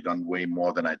have probably done way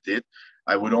more than I did.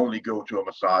 I would only go to a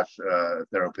massage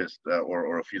therapist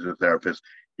or a physiotherapist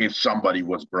if somebody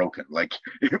was broken. Like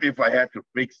if I had to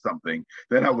fix something,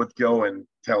 then I would go and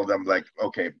tell them, like,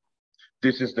 okay,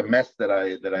 this is the mess that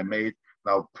I made.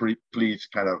 Now, please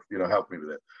kind of, help me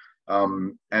with it.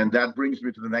 And that brings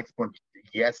me to the next point.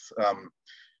 Yes,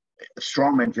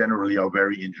 strongmen generally are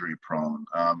very injury prone.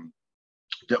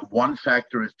 The one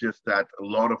factor is just that a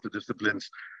lot of the disciplines,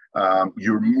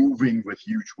 you're moving with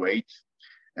huge weights.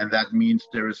 And that means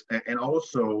there is, and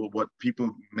also what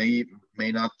people may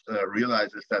not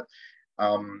realize is that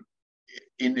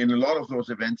in a lot of those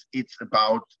events, it's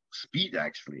about speed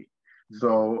actually.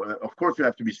 So of course you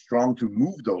have to be strong to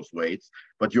move those weights,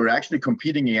 but you're actually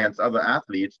competing against other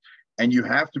athletes and you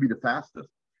have to be the fastest.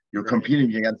 You're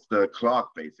competing against the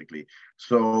clock basically.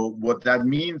 So what that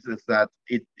means is that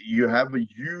you have a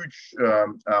huge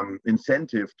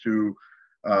incentive to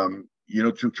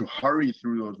to hurry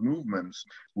through those movements,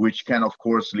 which can of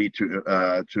course lead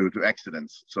to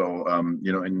accidents. So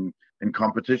in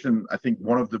competition, I think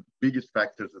one of the biggest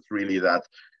factors is really that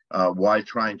while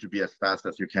trying to be as fast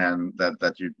as you can,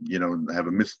 that you have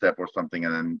a misstep or something,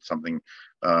 and then something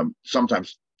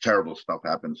sometimes terrible stuff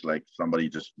happens, like somebody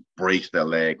just breaks their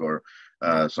leg or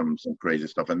some crazy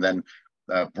stuff, and then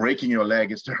breaking your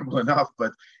leg is terrible enough,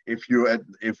 but if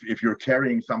you're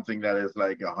carrying something that is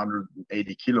like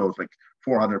 180 kilos, like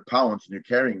 400 pounds, and you're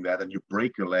carrying that and you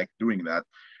break your leg doing that,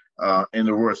 in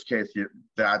the worst case,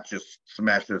 that just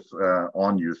smashes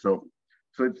on you. So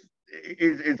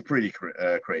it's pretty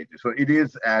crazy. So it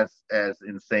is as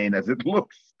insane as it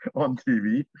looks on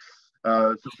TV.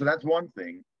 So that's one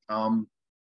thing.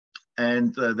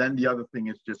 And then the other thing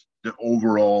is just the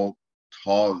overall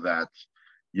toll that,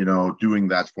 doing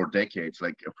that for decades.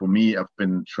 Like for me, I've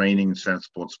been training strength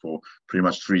sports for pretty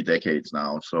much 3 decades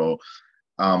now. So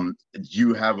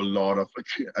you have a lot of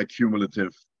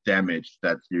accumulative damage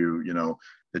that you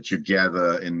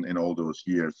gather in all those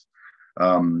years.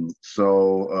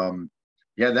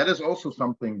 Yeah, that is also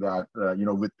something that,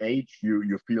 with age,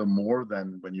 you feel more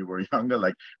than when you were younger.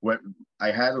 Like when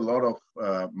I had a lot of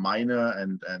minor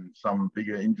and some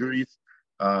bigger injuries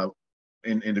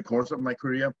in the course of my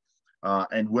career.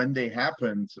 And when they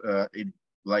happened, it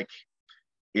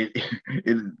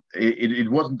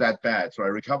wasn't that bad. So I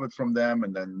recovered from them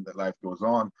and then the life goes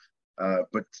on.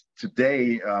 But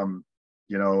today,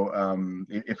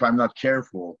 if I'm not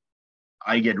careful,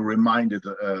 I get reminded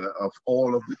of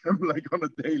all of them like on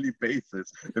a daily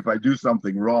basis. If I do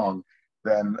something wrong,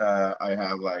 then I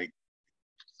have like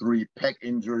 3 pec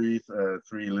injuries,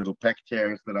 3 little pec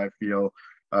tears that I feel.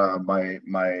 My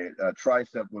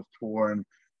tricep was torn.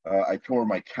 I tore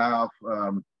my calf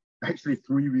actually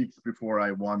 3 weeks before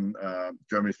I won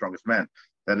Germany's Strongest Man.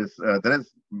 That is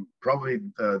probably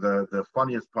the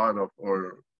funniest part of,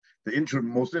 or the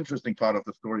most interesting part of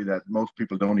the story that most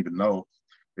people don't even know,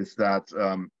 is that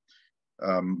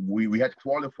we had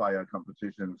qualifier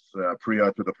competitions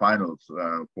prior to the finals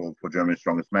for Germany's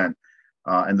Strongest Man.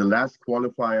 And the last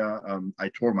qualifier, I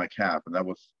tore my calf, and that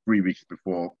was 3 weeks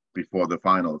before the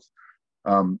finals.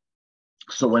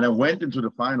 So when I went into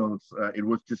the finals, it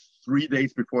was just 3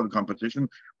 days before the competition,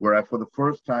 where for the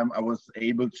first time, I was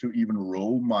able to even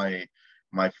roll my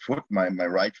foot, my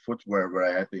right foot, where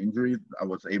I had the injury. I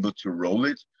was able to roll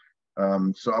it.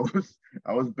 So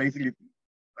I was basically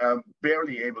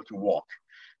barely able to walk.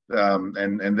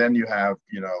 And then you have,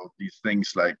 these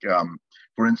things like,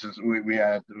 for instance, we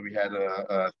had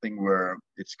a thing where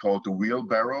it's called the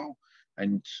wheelbarrow,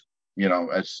 and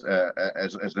as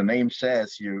the name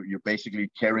says, you're basically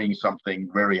carrying something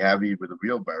very heavy with a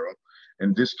wheelbarrow.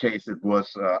 In this case, it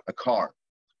was a car.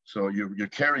 So you're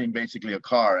carrying basically a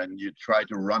car, and you try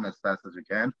to run as fast as you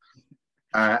can,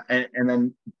 and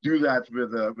then do that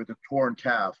with a torn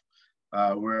calf.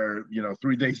 Where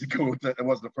 3 days ago that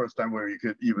was the first time where you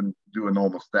could even do a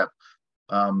normal step,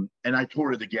 and I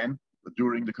tore it again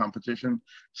during the competition.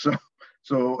 So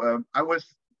I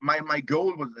was my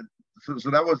goal was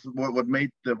so that was what made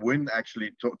the win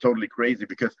actually totally crazy,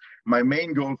 because my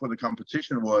main goal for the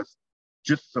competition was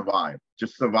just survive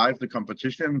the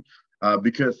competition,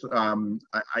 because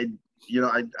I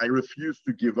refuse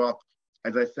to give up.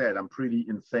 As I said, I'm pretty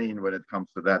insane when it comes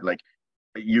to that. Like,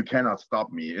 you cannot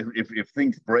stop me. If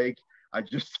things break, I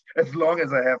just, as long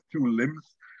as I have 2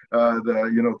 limbs,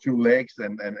 2 legs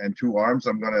and 2 arms,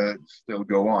 I'm gonna still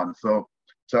go on. So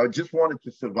I just wanted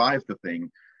to survive the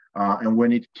thing. And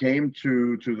when it came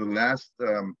to the last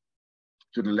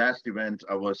event,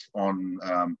 I was on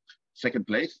 2nd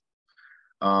place,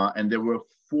 and there were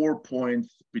 4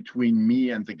 points between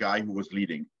me and the guy who was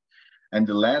leading. And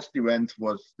the last event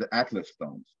was the Atlas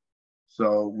stones.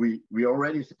 So we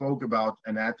already spoke about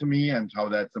anatomy and how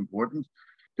that's important.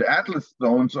 The Atlas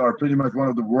stones are pretty much one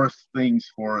of the worst things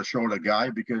for a shorter guy,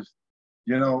 because,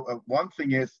 one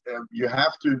thing is you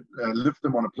have to lift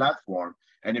them on a platform.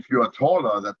 And if you are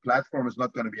taller, that platform is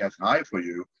not going to be as high for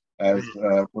you as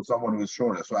for someone who's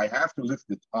shorter. So I have to lift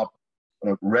it up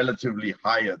relatively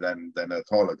higher than a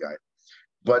taller guy.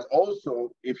 But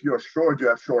also, if you're short, you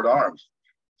have short arms.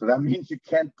 So that means you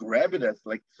can't grab it as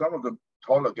like some of the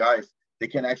taller guys, they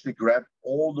can actually grab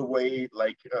all the way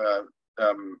like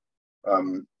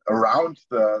around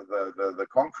the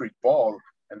concrete ball,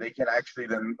 and they can actually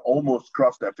then almost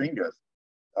cross their fingers.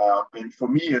 And for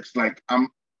me, it's like I'm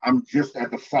just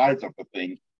at the sides of the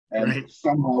thing and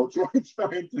somehow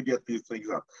trying to get these things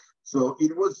up. So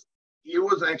it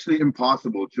was actually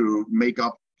impossible to make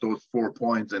up those 4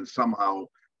 points and somehow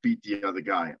beat the other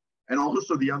guy. And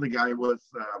also the other guy was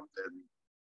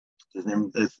his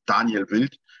name is Daniel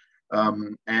Wild,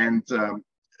 and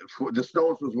for the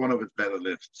stones was one of his better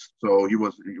lifts. So he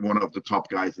was one of the top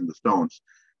guys in the stones.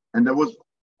 And there was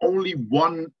only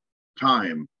one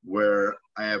time where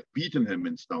I have beaten him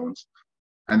in stones,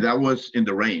 and that was in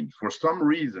the rain. For some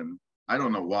reason, I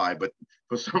don't know why, but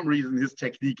for some reason his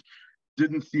technique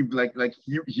didn't seem like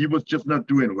he was just not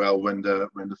doing well when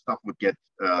the stuff would get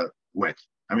wet.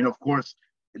 I mean, of course,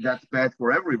 that's bad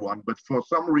for everyone, but for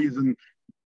some reason,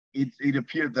 it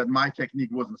appeared that my technique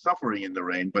wasn't suffering in the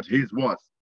rain, but his was.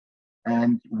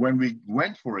 And when we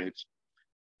went for it,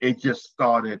 it just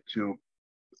started to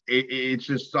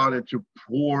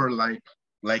pour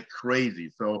like crazy.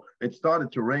 So it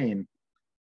started to rain,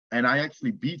 and I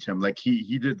actually beat him. Like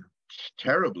he did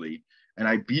terribly, and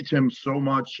I beat him so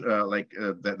much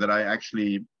that I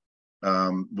actually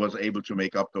was able to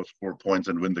make up those 4 points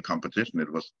and win the competition.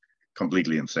 It was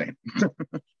completely insane.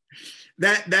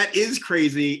 That is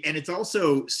crazy, and it's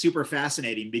also super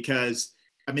fascinating because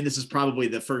I mean, this is probably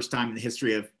the first time in the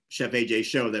history of Chef AJ's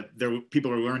show that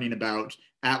people are learning about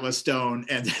Atlas Stone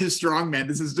and Strongman.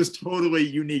 This is just totally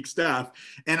unique stuff.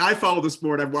 And I follow the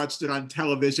sport. I've watched it on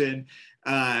television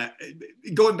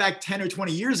going back 10 or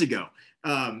 20 years ago.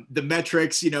 The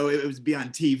metrics, it was be on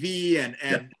TV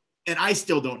and I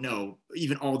still don't know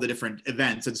even all the different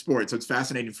events in sports. So it's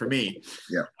fascinating for me.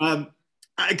 Yeah.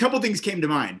 A couple of things came to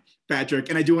mind, Patrik,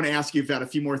 and I do want to ask you about a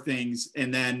few more things,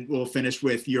 and then we'll finish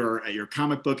with your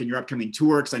comic book and your upcoming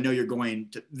tour, because I know you're going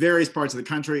to various parts of the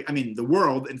country. I mean, the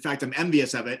world. In fact, I'm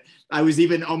envious of it. I was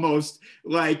even almost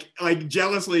like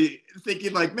jealously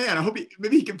thinking, like, man, I hope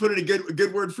maybe he can put in a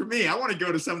good word for me. I want to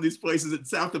go to some of these places in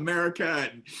South America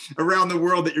and around the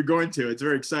world that you're going to. It's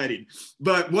very exciting.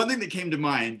 But one thing that came to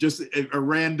mind, just a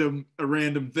random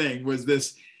thing, was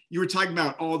this. You were talking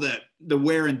about all the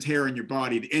wear and tear in your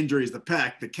body, the injuries, the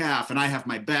pec, the calf, and I have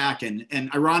my back. And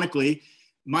ironically,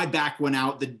 my back went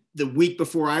out the week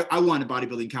before I won a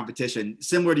bodybuilding competition,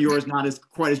 similar to yours, not as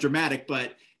quite as dramatic,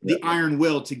 but the iron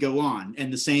will to go on.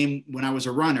 And the same when I was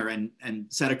a runner and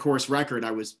set a course record,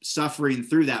 I was suffering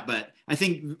through that. But I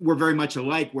think we're very much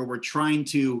alike, where we're trying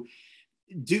to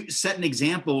set an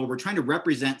example, or we're trying to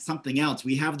represent something else.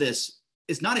 We have this,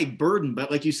 it's not a burden, but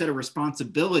like you said, a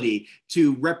responsibility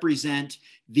to represent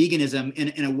veganism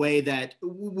in a way that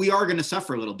we are going to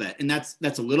suffer a little bit. And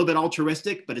that's a little bit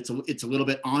altruistic, but it's a little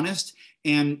bit honest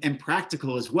and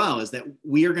practical as well, is that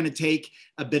we are going to take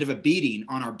a bit of a beating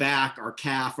on our back, our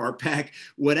calf, our pec,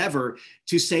 whatever,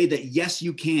 to say that, yes,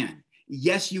 you can.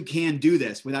 Yes, you can do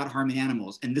this without harming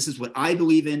animals. And this is what I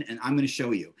believe in, and I'm going to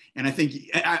show you. And I think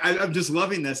I'm just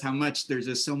loving this, how much there's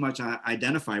just so much I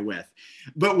identify with.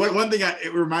 But one thing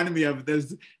it reminded me of,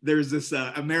 there's this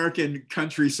American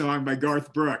country song by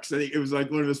Garth Brooks. I think it was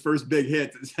like one of his first big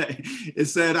hits. It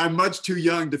said, "I'm much too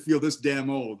young to feel this damn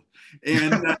old."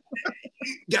 And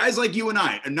guys like you and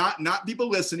I, and not people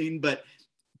listening, but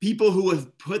people who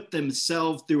have put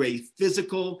themselves through a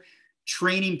physical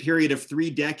training period of 3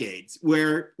 decades,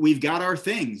 where we've got our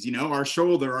things, our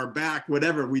shoulder, our back,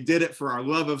 whatever. We did it for our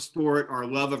love of sport, our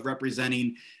love of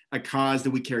representing a cause that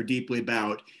we care deeply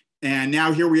about. And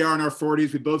now here we are in our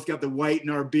 40s. We both got the white in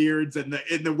our beards and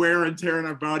the wear and tear in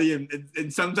our body.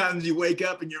 And sometimes you wake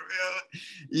up and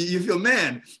you feel,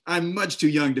 man, I'm much too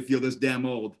young to feel this damn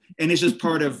old. And it's just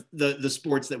part of the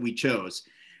sports that we chose.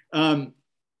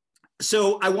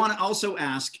 So I want to also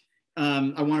ask,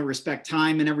 I want to respect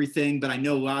time and everything, but I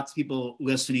know lots of people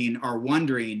listening are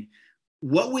wondering,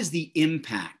 what was the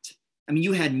impact? I mean,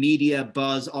 you had media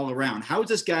buzz all around. How is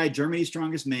this guy Germany's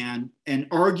strongest man, and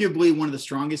arguably one of the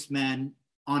strongest men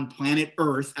on planet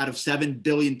Earth out of 7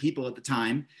 billion people at the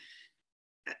time?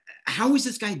 How is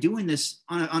this guy doing this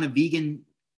on a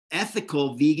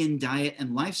ethical vegan diet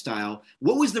and lifestyle?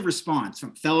 What was the response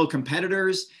from fellow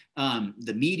competitors,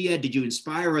 the media? Did you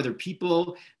inspire other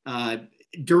people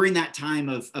during that time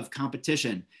of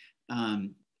competition?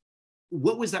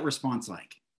 What was that response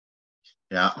like?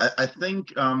 Yeah, I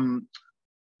think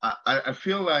I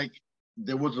feel like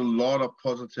there was a lot of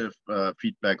positive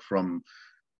feedback from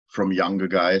younger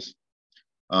guys.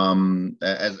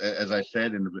 As I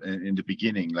said in the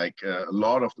beginning, like a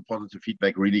lot of the positive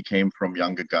feedback really came from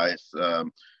younger guys,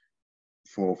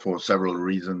 for several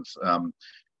reasons.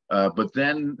 But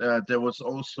then there was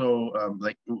also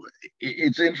like,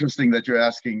 it's interesting that you're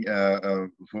asking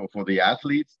for the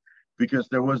athletes, because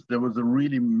there was a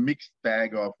really mixed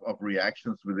bag of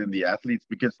reactions within the athletes,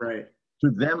 because Right.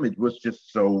 to them it was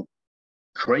just so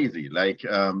crazy. Like,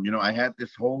 I had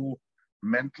this whole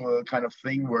mental kind of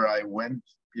thing where I went,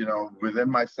 within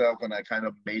myself, and I kind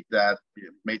of made that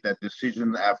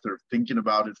decision after thinking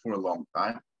about it for a long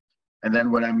time. And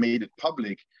then when I made it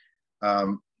public,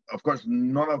 of course,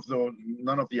 none of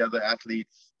the other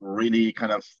athletes really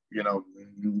kind of,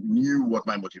 knew what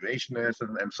my motivation is,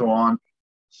 and so on.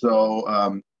 So,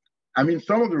 I mean,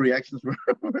 some of the reactions were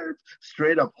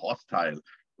straight up hostile.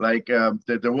 Like,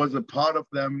 there was a part of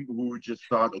them who just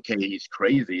thought, okay, he's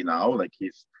crazy now. Like,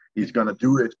 he's gonna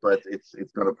do it, but it's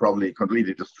gonna probably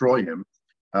completely destroy him.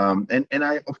 And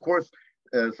I, of course,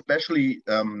 especially,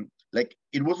 like,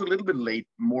 it was a little bit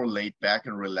more laid back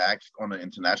and relaxed on an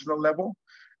international level,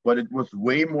 but it was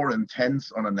way more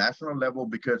intense on a national level,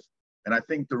 because, and I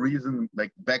think the reason,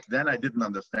 like, back then I didn't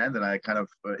understand, and I kind of,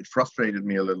 it frustrated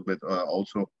me a little bit,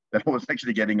 also, that I was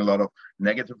actually getting a lot of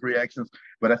negative reactions.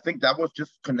 But I think that was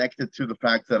just connected to the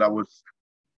fact that I was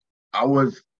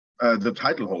the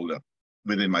title holder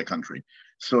within my country.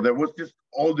 So there was just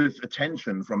all this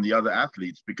attention from the other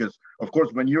athletes, because, of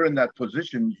course, when you're in that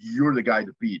position, you're the guy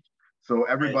to beat. So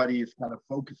everybody is kind of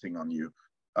focusing on you.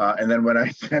 And then when I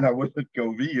said I wouldn't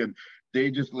go vegan,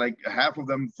 they just, like, half of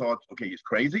them thought, okay, he's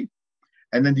crazy.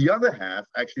 And then the other half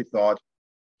actually thought,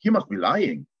 he must be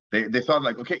lying. They thought,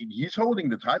 like, okay, he's holding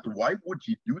the title. Why would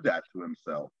he do that to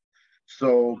himself?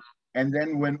 So, and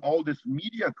then when all this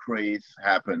media craze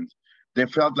happened, they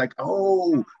felt like,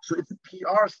 oh, so it's a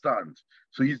PR stunt.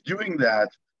 So he's doing that.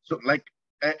 So, like,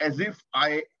 as if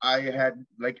I had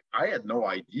no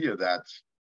idea that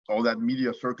all that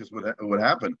media circus would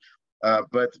happen.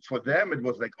 But for them, it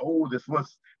was like, oh, this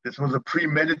was a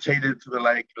premeditated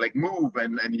like move,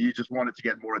 and he just wanted to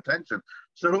get more attention.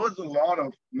 So there was a lot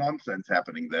of nonsense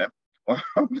happening there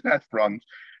on that front.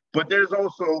 But there's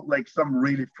also, like, some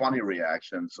really funny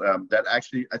reactions that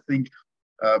actually, I think,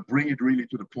 bring it really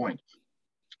to the point.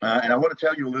 And I want to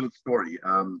tell you a little story.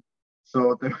 I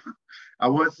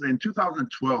was in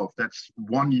 2012, that's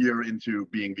 1 year into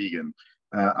being vegan.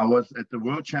 I was at the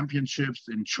World Championships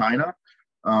in China,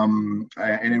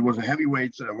 and it was a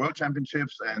heavyweight World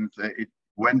Championships, and it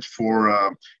went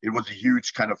for, it was a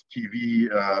huge kind of TV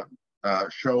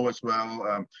show as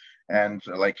well, and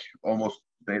like almost,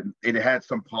 it had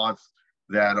some parts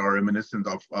that are reminiscent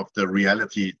of the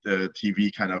reality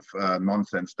TV kind of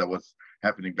nonsense that was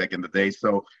happening back in the day.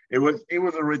 So it was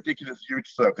a ridiculous,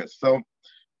 huge circus. So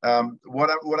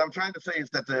what I'm trying to say is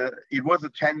that it was a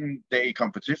 10-day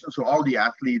competition. So all the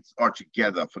athletes are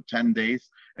together for 10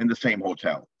 days in the same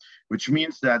hotel, which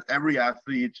means that every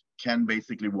athlete can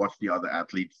basically watch the other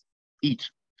athletes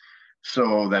eat.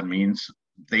 So that means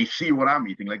they see what I'm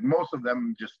eating. Like, most of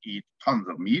them just eat tons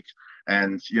of meat,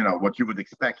 and what you would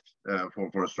expect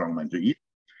for a strongman to eat.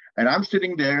 And I'm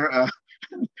sitting there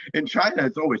in China.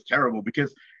 It's always terrible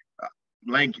because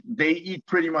like, they eat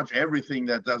pretty much everything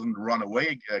that doesn't run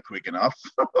away quick enough.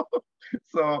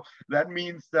 So that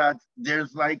means that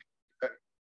there's like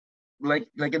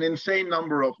an insane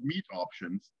number of meat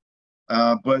options,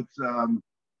 but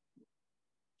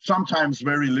sometimes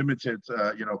very limited,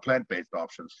 plant-based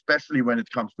options, especially when it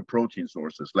comes to protein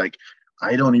sources. Like,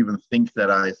 I don't even think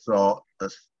that I saw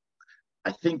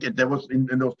I think there was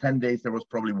in those 10 days, there was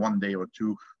probably 1 day or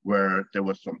two where there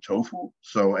was some tofu.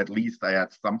 So at least I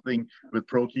had something with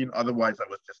protein. Otherwise, I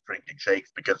was just drinking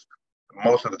shakes, because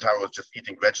most of the time I was just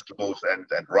eating vegetables and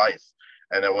rice.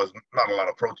 And there was not a lot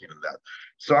of protein in that.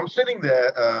 So I'm sitting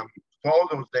there for all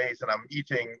those days, and I'm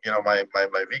eating, my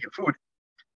vegan food.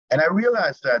 And I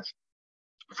realized that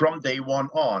from day one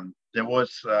on, there was,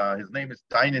 his name is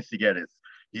Dinis Sigeris.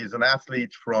 He's an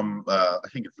athlete from, I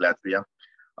think it's Latvia.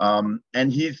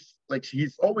 And he's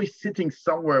always sitting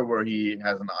somewhere where he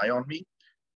has an eye on me.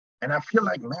 And I feel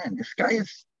like, man, this guy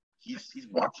he's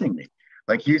watching me.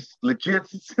 Like, he's legit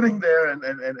sitting there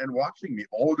and watching me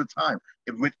all the time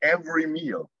with every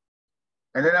meal.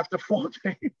 And then after 4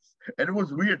 days, and it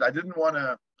was weird. I didn't want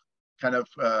to kind of,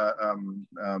 I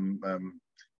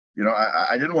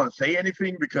didn't want to say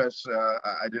anything, because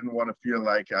I didn't want to feel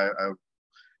like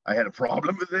I had a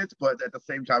problem with it, but at the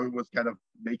same time, it was kind of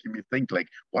making me think, like,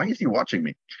 why is he watching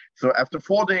me? So after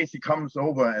 4 days, he comes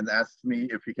over and asks me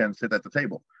if he can sit at the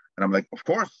table. And I'm like, of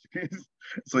course.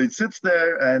 So he sits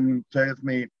there and tells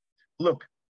me, look,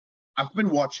 I've been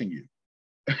watching you.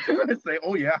 And I say,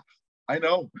 oh yeah, I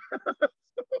know.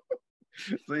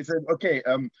 So he said, okay,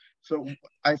 so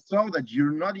I saw that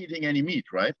you're not eating any meat,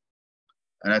 right?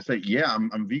 And I said, yeah,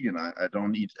 I'm vegan. I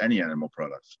don't eat any animal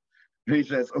products. And he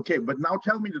says, okay, but now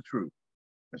tell me the truth.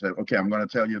 I said, okay, I'm going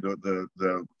to tell you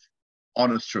the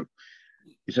honest truth.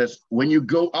 He says, when you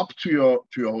go up to your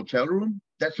hotel room,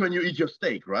 that's when you eat your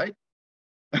steak, right?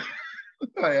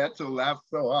 I had to laugh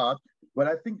so hard, but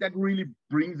I think that really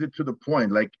brings it to the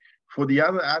point. Like for the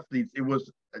other athletes, it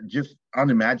was just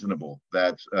unimaginable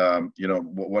that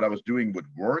what I was doing would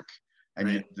work, and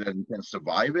right. you can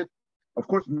survive it. Of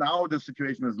course, now the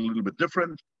situation is a little bit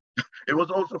different. It was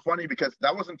also funny because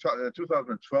that was in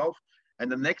 2012,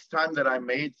 and the next time that I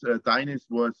made Dynist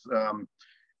was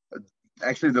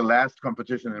actually the last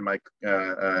competition in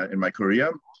my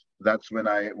career. That's when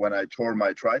I tore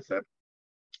my tricep.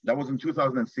 That was in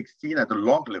 2016 at the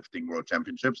log lifting World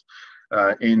Championships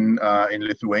in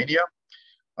Lithuania.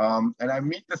 And I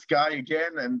meet this guy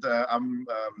again, and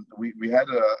we had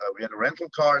a rental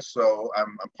car, so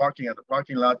I'm parking at the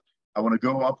parking lot. I want to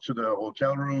go up to the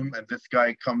hotel room, and this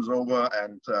guy comes over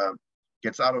and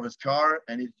gets out of his car,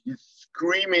 and he's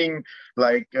screaming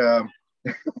like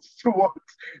towards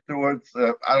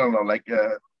I don't know, like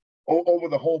over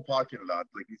the whole parking lot,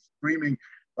 like he's screaming,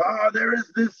 there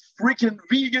is this freaking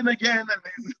vegan again,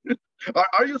 and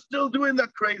are you still doing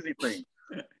that crazy thing?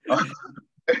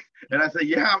 And I say,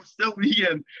 yeah, I'm still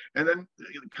vegan. And then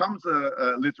comes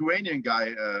a Lithuanian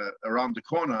guy around the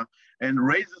corner and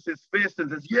raises his fist and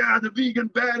says, yeah, the vegan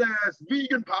badass,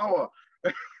 vegan power.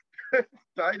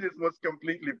 Titus was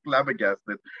completely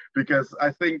flabbergasted because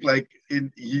I think like he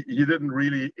didn't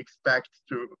really expect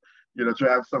to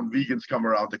have some vegans come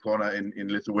around the corner in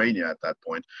Lithuania at that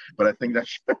point. But I think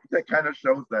that kind of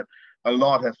shows that a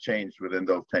lot has changed within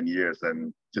those 10 years.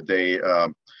 And today,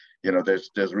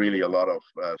 there's really a lot of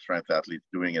strength athletes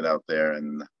doing it out there.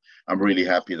 And I'm really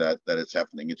happy that it's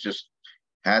happening. It just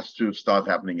has to start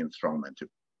happening in strongman too.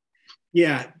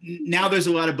 Yeah, now there's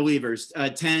a lot of believers.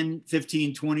 10,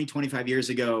 15, 20, 25 years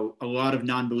ago, a lot of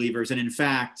non-believers. And in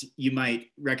fact, you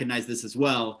might recognize this as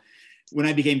well. When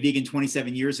I became vegan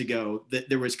 27 years ago, that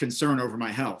there was concern over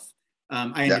my health.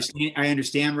 I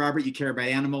understand, Robert, you care about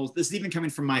animals. This is even coming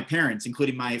from my parents,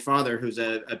 including my father, who's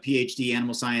a PhD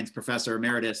animal science professor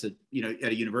emeritus at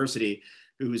a university,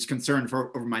 who's concerned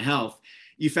over my health.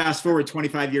 You fast forward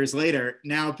 25 years later,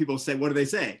 now people say, what do they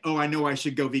say? Oh, I know I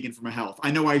should go vegan for my health. I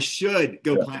know I should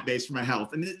go plant-based for my health.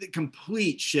 I mean, the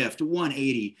complete shift,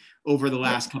 180 over the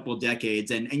last couple of decades.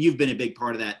 And you've been a big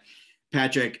part of that,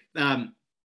 Patrik.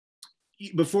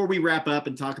 Before we wrap up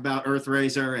and talk about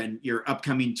Earthraiser and your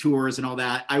upcoming tours and all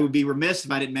that, I would be remiss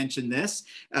if I didn't mention this.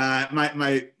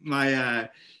 My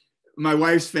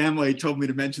wife's family told me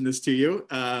to mention this to you.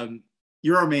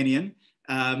 You're Armenian.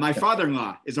 My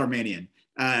father-in-law is Armenian.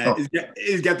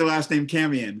 He's got the last name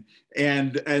Kamian,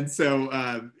 and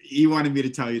so he wanted me to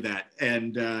tell you that.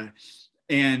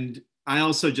 And I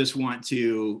also just want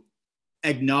to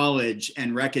acknowledge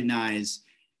and recognize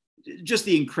just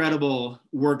the incredible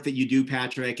work that you do,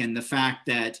 Patrik, and the fact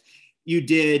that you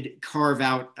did carve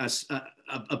out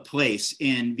a place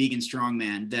in vegan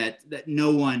strongman that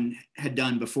no one had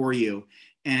done before you.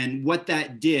 And what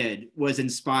that did was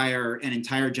inspire an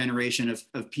entire generation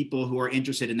of people who are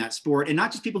interested in that sport, and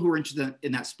not just people who are interested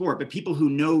in that sport, but people who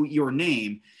know your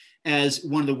name as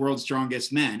one of the world's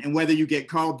strongest men. And whether you get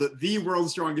called the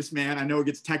world's strongest man, I know it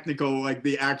gets technical, like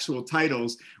the actual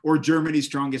titles, or Germany's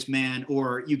strongest man,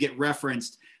 or you get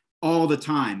referenced all the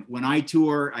time. When I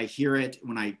tour, I hear it.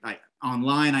 When I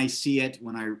online, I see it.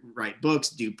 When I write books,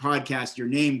 do podcasts, your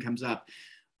name comes up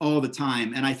all the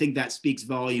time. And I think that speaks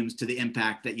volumes to the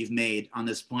impact that you've made on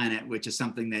this planet, which is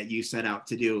something that you set out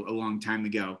to do a long time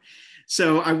ago.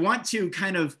 So I want to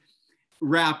kind of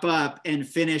wrap up and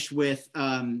finish with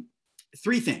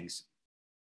three things.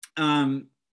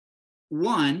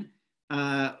 One,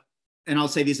 and I'll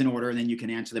say these in order and then you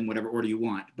can answer them whatever order you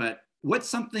want, but what's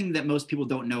something that most people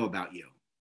don't know about you?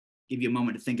 Give you a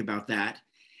moment to think about that.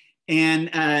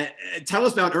 And tell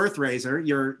us about Earthraiser,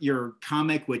 your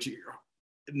comic, which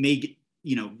may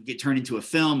get turned into a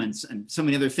film and so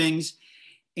many other things.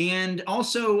 And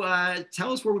also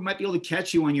tell us where we might be able to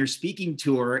catch you on your speaking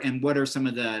tour and what are some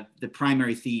of the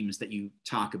primary themes that you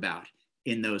talk about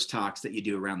in those talks that you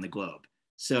do around the globe.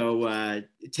 So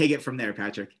take it from there,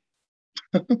 Patrik.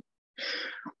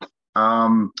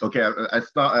 Okay, I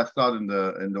start in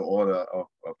the order of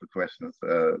the questions,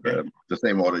 the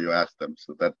same order you asked them,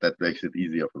 so that makes it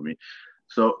easier for me.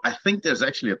 So I think there's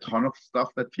actually a ton of stuff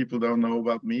that people don't know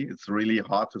about me. It's really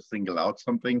hard to single out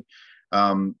something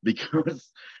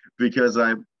because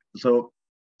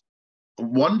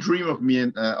one dream of me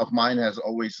and of mine has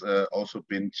always also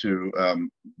been to,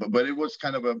 but it was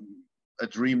kind of a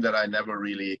dream that I never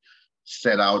really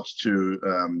set out to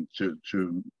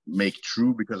make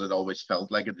true, because it always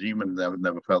felt like a dream and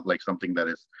never felt like something that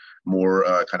is more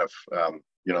kind of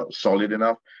solid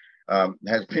enough.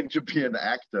 Has been to be an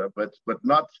actor, but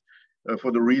not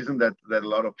for the reason that a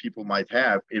lot of people might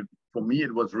have. For me,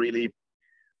 it was really,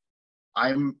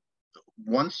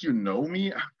 once you know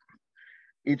me,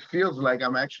 it feels like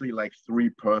I'm actually like three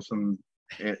person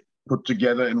put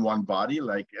together in one body.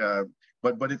 Like,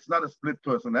 but it's not a split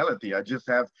personality. I just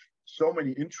have so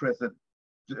many interests that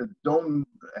don't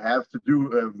have to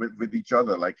do with each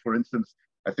other. Like, for instance,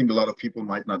 I think a lot of people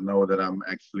might not know that I'm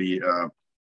actually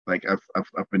like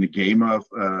I've been a gamer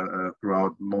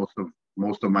throughout most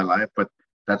of my life, but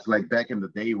that's like back in the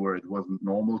day where it wasn't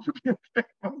normal to be a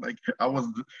gamer. Like, I was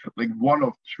like one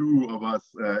of two of us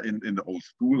in the whole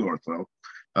school or so.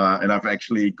 And I've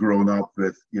actually grown up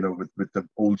with the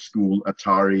old school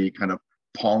Atari kind of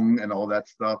Pong and all that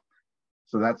stuff.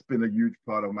 So that's been a huge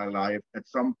part of my life. At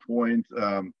some point,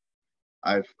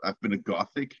 I've been a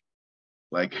Gothic,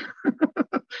 like.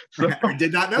 So, I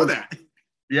did not know that.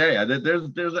 Yeah.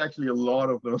 There's actually a lot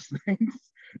of those things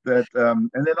that, and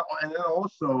then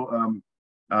also,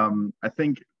 I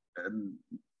think,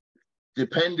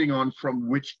 depending on from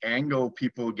which angle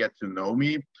people get to know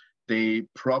me, they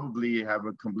probably have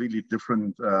a completely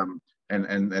different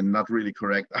and not really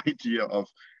correct idea of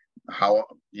how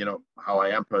I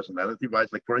am personality wise.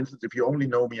 Like, for instance, if you only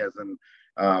know me as an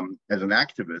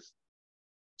activist,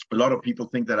 a lot of people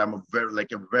think that I'm a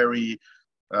very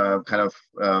kind of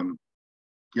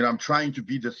I'm trying to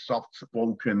be the soft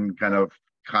spoken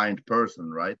kind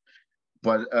person, right?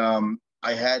 But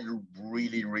I had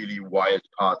really, really wild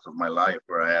parts of my life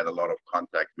where I had a lot of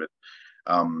contact with.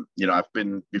 I've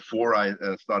been, before I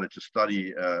started to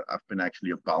study, I've been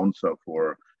actually a bouncer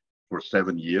for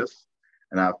 7 years,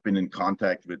 and I've been in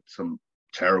contact with some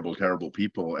terrible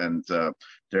people, and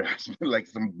there has been like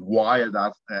some wild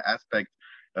aspect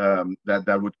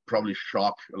that would probably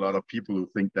shock a lot of people who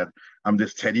think that I'm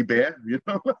this teddy bear,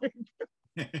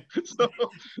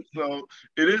 so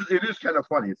it is kind of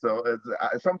funny. So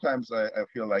sometimes I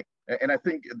feel like, and I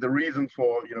think the reason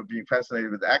for being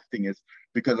fascinated with acting is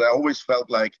because I always felt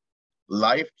like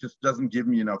life just doesn't give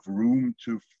me enough room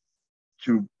to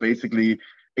basically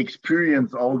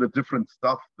experience all the different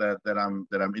stuff that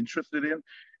I'm interested in.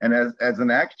 And as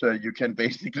an actor, you can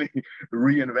basically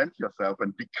reinvent yourself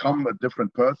and become a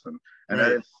different person. And right.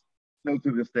 That is still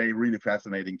to this day really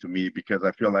fascinating to me, because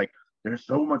I feel like there's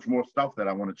so much more stuff that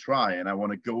I want to try, and I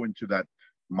want to go into that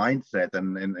mindset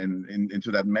and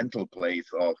into that mental place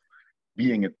of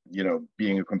being a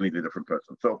completely different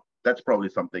person. So that's probably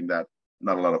something that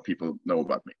not a lot of people know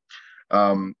about me.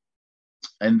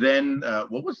 And then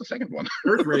what was the second one?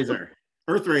 Earthraiser.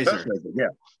 Earthraiser. Yeah.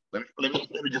 Let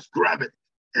me just grab it.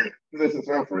 This is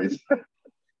Earthraiser.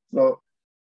 So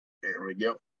here we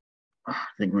go. I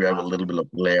think we have a little bit of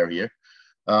glare here.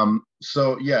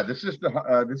 So yeah, this is the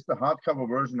hardcover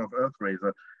version of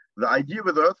Earthraiser. The idea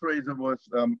with Earthraiser was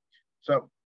so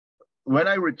when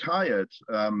I retired,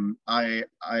 I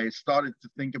started to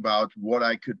think about what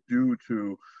I could do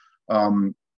to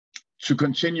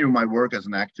continue my work as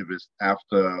an activist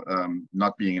after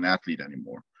not being an athlete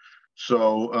anymore.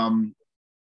 So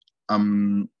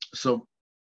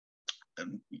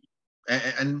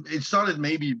and it started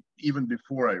maybe even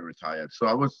before I retired. So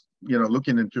I was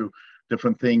looking into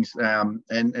different things,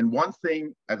 and one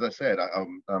thing, as I said,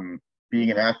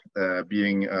 being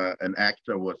an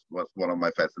actor was one of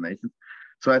my fascinations.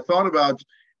 So I thought about,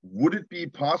 would it be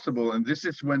possible, and this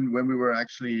is when we were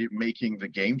actually making the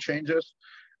Game Changers,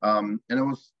 and I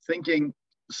was thinking,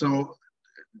 so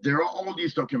there are all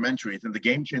these documentaries, and the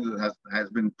Game Changers has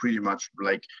been pretty much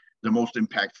like the most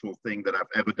impactful thing that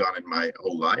I've ever done in my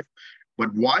whole life.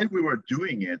 But while we were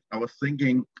doing it, I was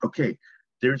thinking, okay,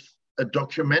 there's a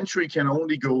documentary can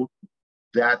only go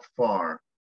that far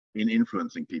in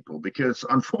influencing people, because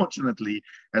unfortunately,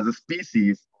 as a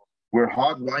species, we're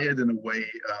hardwired in a way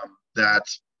that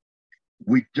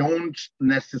we don't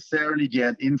necessarily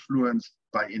get influenced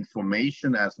by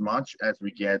information as much as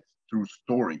we get through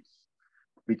stories,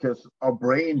 because our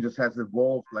brain just has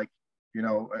evolved, like,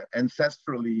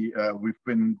 ancestrally, we've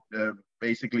been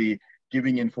basically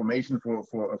giving information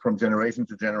from generation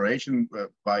to generation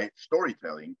by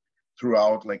storytelling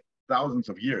throughout like thousands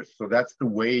of years. So that's the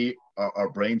way our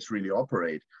brains really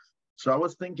operate. So I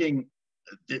was thinking,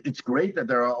 it's great that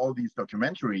there are all these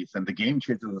documentaries, and the Game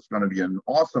Changers is going to be an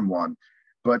awesome one.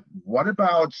 But what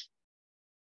about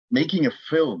making a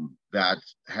film that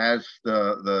has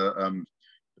the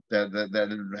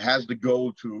that has the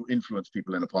goal to influence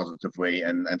people in a positive way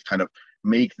and kind of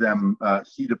make them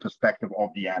see the perspective of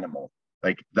the animal.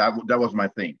 Like that was my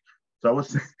thing. So I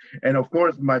was, and of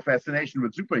course, my fascination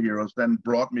with superheroes then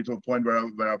brought me to a point where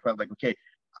I felt like, okay,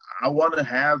 I want to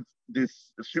have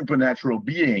this supernatural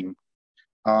being,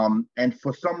 and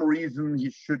for some reason, he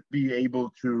should be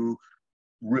able to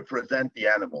represent the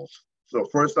animals. So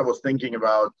first, I was thinking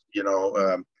about,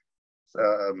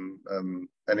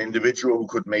 an individual who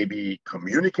could maybe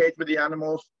communicate with the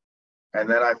animals, and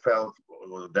then I felt,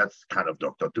 well, that's kind of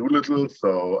Dr. Dolittle,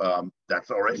 so that's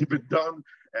already been done.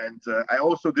 And I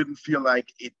also didn't feel like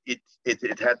it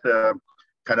had the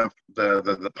kind of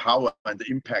the power and the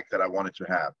impact that I wanted to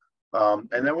have.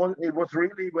 And then it was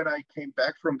really when I came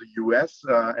back from the US,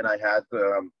 and I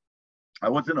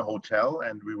was in a hotel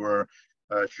and we were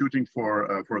shooting for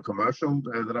a commercial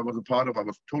that I was a part of. I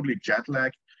was totally jet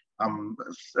lagged. I'm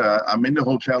in the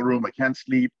hotel room. I can't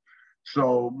sleep.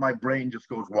 So my brain just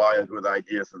goes wild with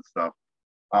ideas and stuff.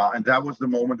 And that was the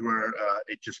moment where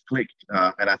it just clicked.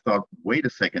 And I thought, wait a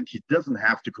second, he doesn't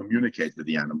have to communicate with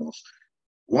the animals.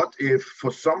 What if,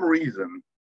 for some reason,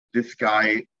 this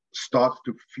guy starts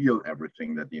to feel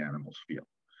everything that the animals feel?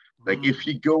 Like if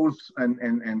he goes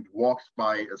and walks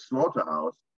by a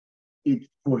slaughterhouse,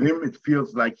 for him, it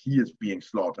feels like he is being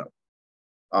slaughtered.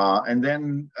 And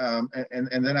then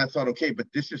I thought, okay, but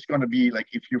this is going to be like,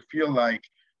 if you feel like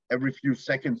every few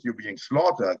seconds you're being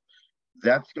slaughtered,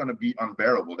 that's going to be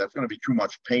unbearable. That's going to be too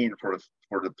much pain for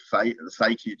the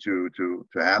psyche to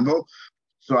handle.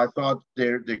 So I thought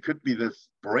there could be this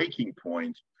breaking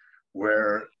point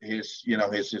where his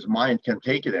mind can't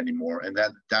take it anymore, and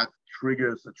that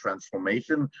triggers a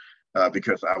transformation,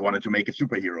 because I wanted to make a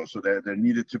superhero. So there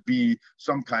needed to be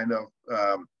some kind of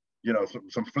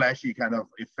some flashy kind of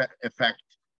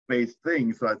effect-based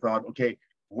thing. So I thought, okay,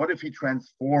 what if he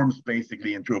transforms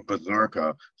basically into a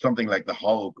berserker, something like the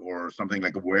Hulk or something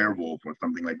like a werewolf or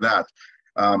something like that,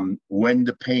 when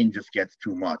the pain just gets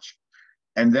too much,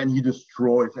 and then he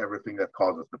destroys everything that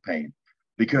causes the pain.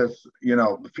 Because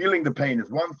feeling the pain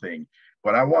is one thing,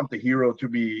 but I want the hero to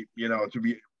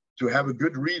have a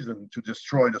good reason to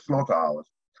destroy the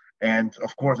slaughterhouse. And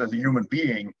of course, as a human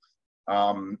being,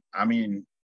 I mean,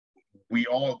 we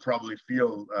all probably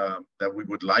feel that we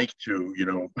would like to,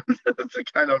 to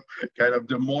kind of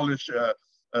demolish a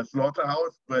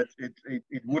slaughterhouse, but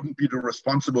it wouldn't be the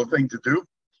responsible thing to do.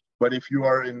 But if you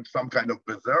are in some kind of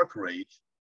berserk rage,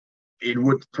 it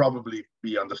would probably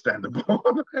be understandable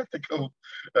on an ethical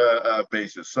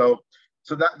basis. So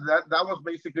that was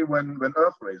basically when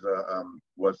Earthraiser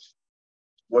was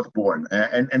born,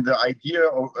 and the idea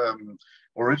of,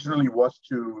 originally was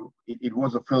it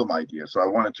was a film idea. So I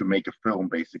wanted to make a film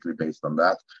basically based on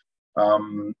that.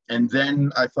 And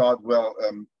then I thought, well,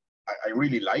 I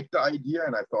really liked the idea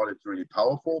and I thought it's really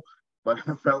powerful, but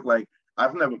I felt like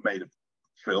I've never made a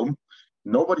film.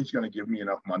 Nobody's going to give me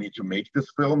enough money to make this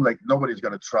film. Like nobody's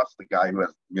going to trust the guy who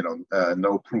has,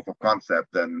 no proof of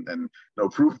concept and no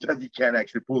proof that he can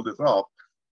actually pull this off.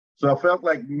 So I felt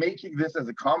like making this as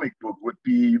a comic book would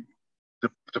be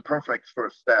the perfect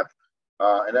first step.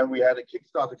 And then we had a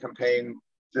Kickstarter campaign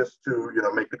just to,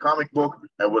 make the comic book.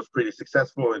 It was pretty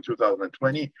successful in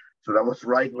 2020. So that was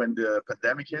right when the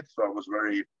pandemic hit. So I was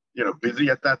very, busy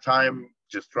at that time,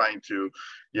 just trying to,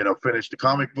 finish the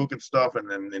comic book and stuff. And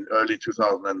then in early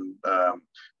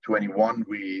 2021,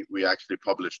 we actually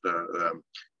published the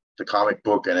comic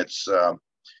book. And it's,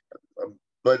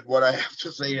 but what I have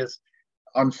to say is,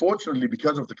 unfortunately,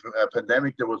 because of the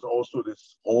pandemic, there was also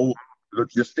this whole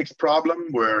logistics problem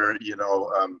where,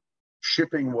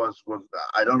 shipping was,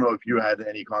 I don't know if you had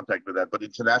any contact with that, but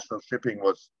international shipping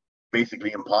was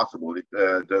basically impossible.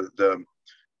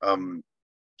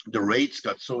 The rates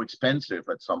got so expensive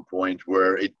at some point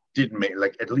where it didn't make,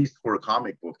 like, at least for a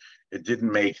comic book, it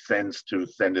didn't make sense to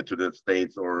send it to the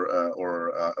States or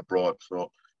abroad.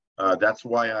 So that's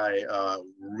why I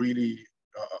really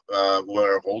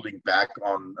were holding back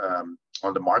on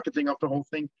the marketing of the whole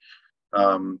thing.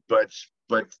 But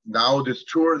now this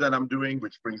tour that I'm doing,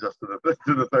 which brings us to the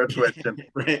third question,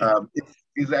 Right.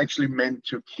 is actually meant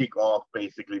to kick off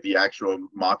basically the actual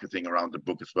marketing around the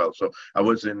book as well. So I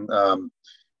was in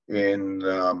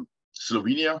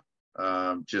Slovenia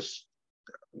just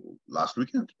last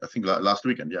weekend. I think last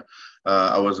weekend, yeah.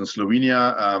 I was in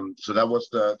Slovenia. So that was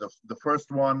the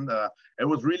first one. It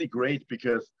was really great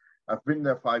because I've been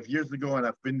there 5 years ago, and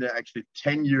I've been there actually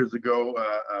 10 years ago,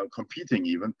 competing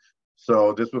even.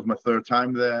 So this was my third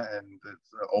time there, and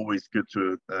it's always good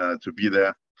to be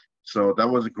there. So that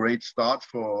was a great start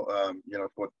for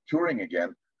for touring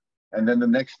again. And then the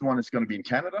next one is going to be in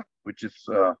Canada, which is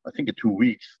I think in 2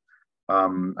 weeks.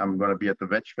 I'm going to be at the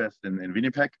Veg Fest in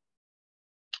Winnipeg.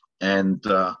 And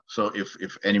so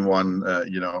if anyone,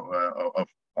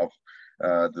 of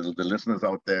the listeners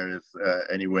out there is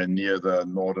anywhere near the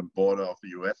northern border of the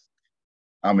US,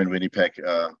 I'm in Winnipeg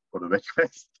for the Veg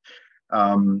Fest.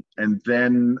 And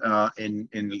then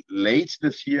in late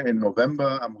this year, in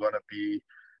November, I'm going to be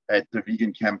at the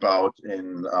vegan camp out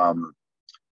in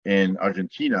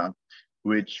Argentina,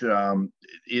 which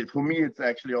for me, it's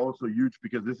actually also huge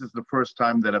because this is the first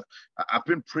time that I've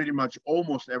been pretty much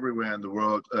almost everywhere in the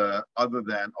world other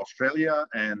than Australia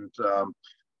and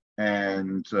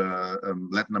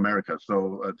Latin America.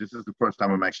 So this is the first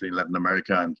time I'm actually in Latin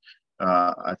America, and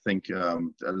I think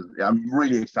I'm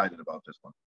really excited about this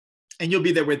one. And you'll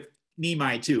be there with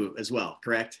Nimai too, as well,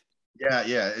 correct? Yeah,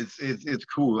 it's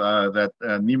cool that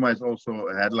Nimai is also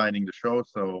headlining the show.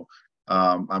 So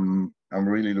I'm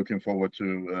really looking forward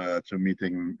to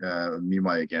meeting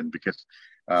Nimai again, because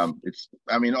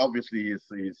obviously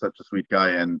he's such a sweet guy,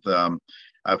 and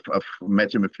I've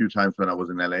met him a few times when I was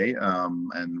in LA,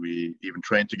 and we even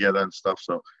trained together and stuff.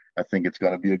 So I think it's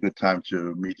gonna be a good time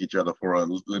to meet each other for a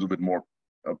little bit more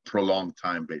prolonged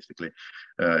time, basically,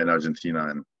 in Argentina.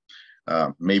 And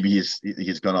maybe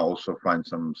he's gonna also find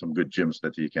some good gyms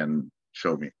that he can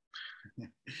show me.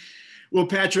 Well,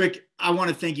 Patrik, I want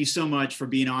to thank you so much for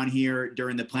being on here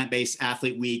during the Plant-Based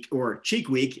Athlete Week, or Cheeke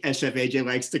Week, as Chef AJ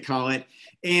likes to call it.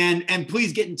 And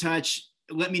please get in touch.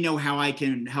 Let me know how I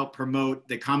can help promote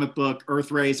the comic book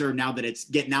Earthraiser now that it's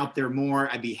getting out there more.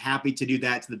 I'd be happy to do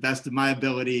that to the best of my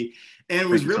ability. And it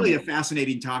was really a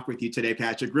fascinating talk with you today,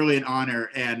 Patrik. Really an honor.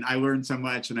 And I learned so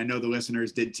much, and I know the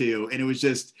listeners did too. And it was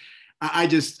just, I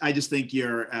just think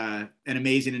you're an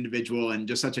amazing individual and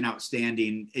just such an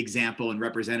outstanding example and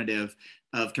representative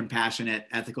of compassionate,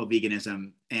 ethical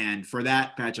veganism. And for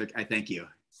that, Patrik, I thank you.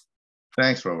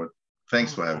 Thanks, Robert.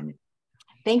 Thanks for having me.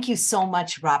 Thank you so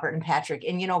much, Robert and Patrik.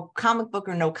 And, comic book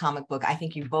or no comic book, I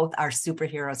think you both are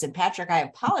superheroes. And Patrik, I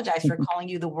apologize for calling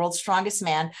you the world's strongest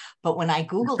man, but when I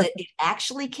Googled it, it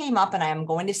actually came up, and I am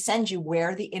going to send you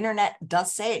where the internet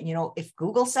does say it. If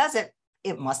Google says it,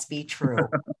 it must be true.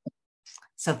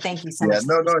 So thank you so much.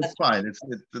 No, it's fine.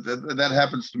 That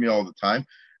happens to me all the time,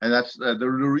 and that's the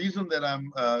reason that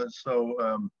I'm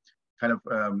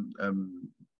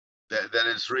that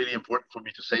is really important for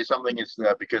me to say something is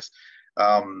because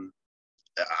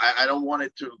I don't want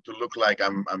it to look like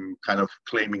I'm kind of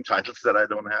claiming titles that I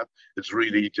don't have. It's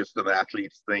really just an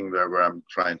athlete's thing where I'm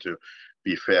trying to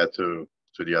be fair to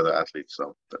the other athletes.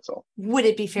 So that's all. Would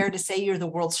it be fair to say you're the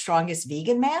world's strongest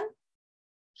vegan man?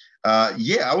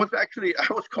 Yeah, I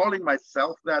was calling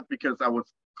myself that because I was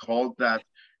called that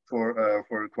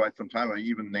for quite some time. I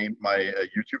even named my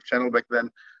YouTube channel back then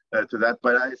to that,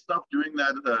 but I stopped doing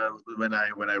that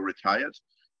when I retired,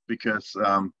 because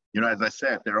as I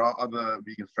said, there are other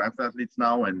vegan strength athletes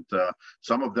now, and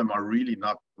some of them are really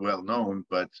not well known,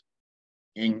 but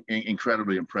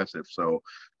incredibly impressive. So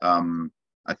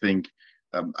I think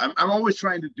I'm always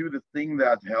trying to do the thing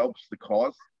that helps the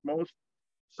cause most.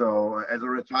 So as a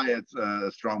retired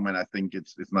strongman, I think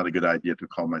it's not a good idea to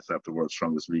call myself the world's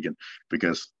strongest vegan,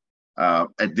 because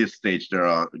at this stage, there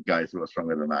are guys who are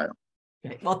stronger than I am.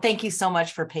 Great. Well, thank you so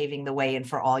much for paving the way and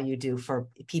for all you do for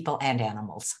people and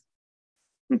animals.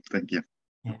 Thank you.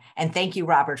 Yeah. And thank you,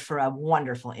 Robert, for a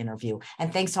wonderful interview.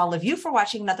 And thanks to all of you for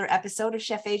watching another episode of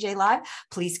Chef AJ Live.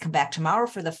 Please come back tomorrow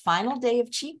for the final day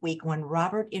of Cheeke Week, when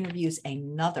Robert interviews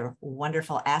another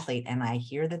wonderful athlete. And I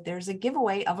hear that there's a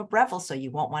giveaway of a Breville, so you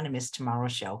won't want to miss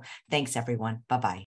tomorrow's show. Thanks, everyone. Bye-bye.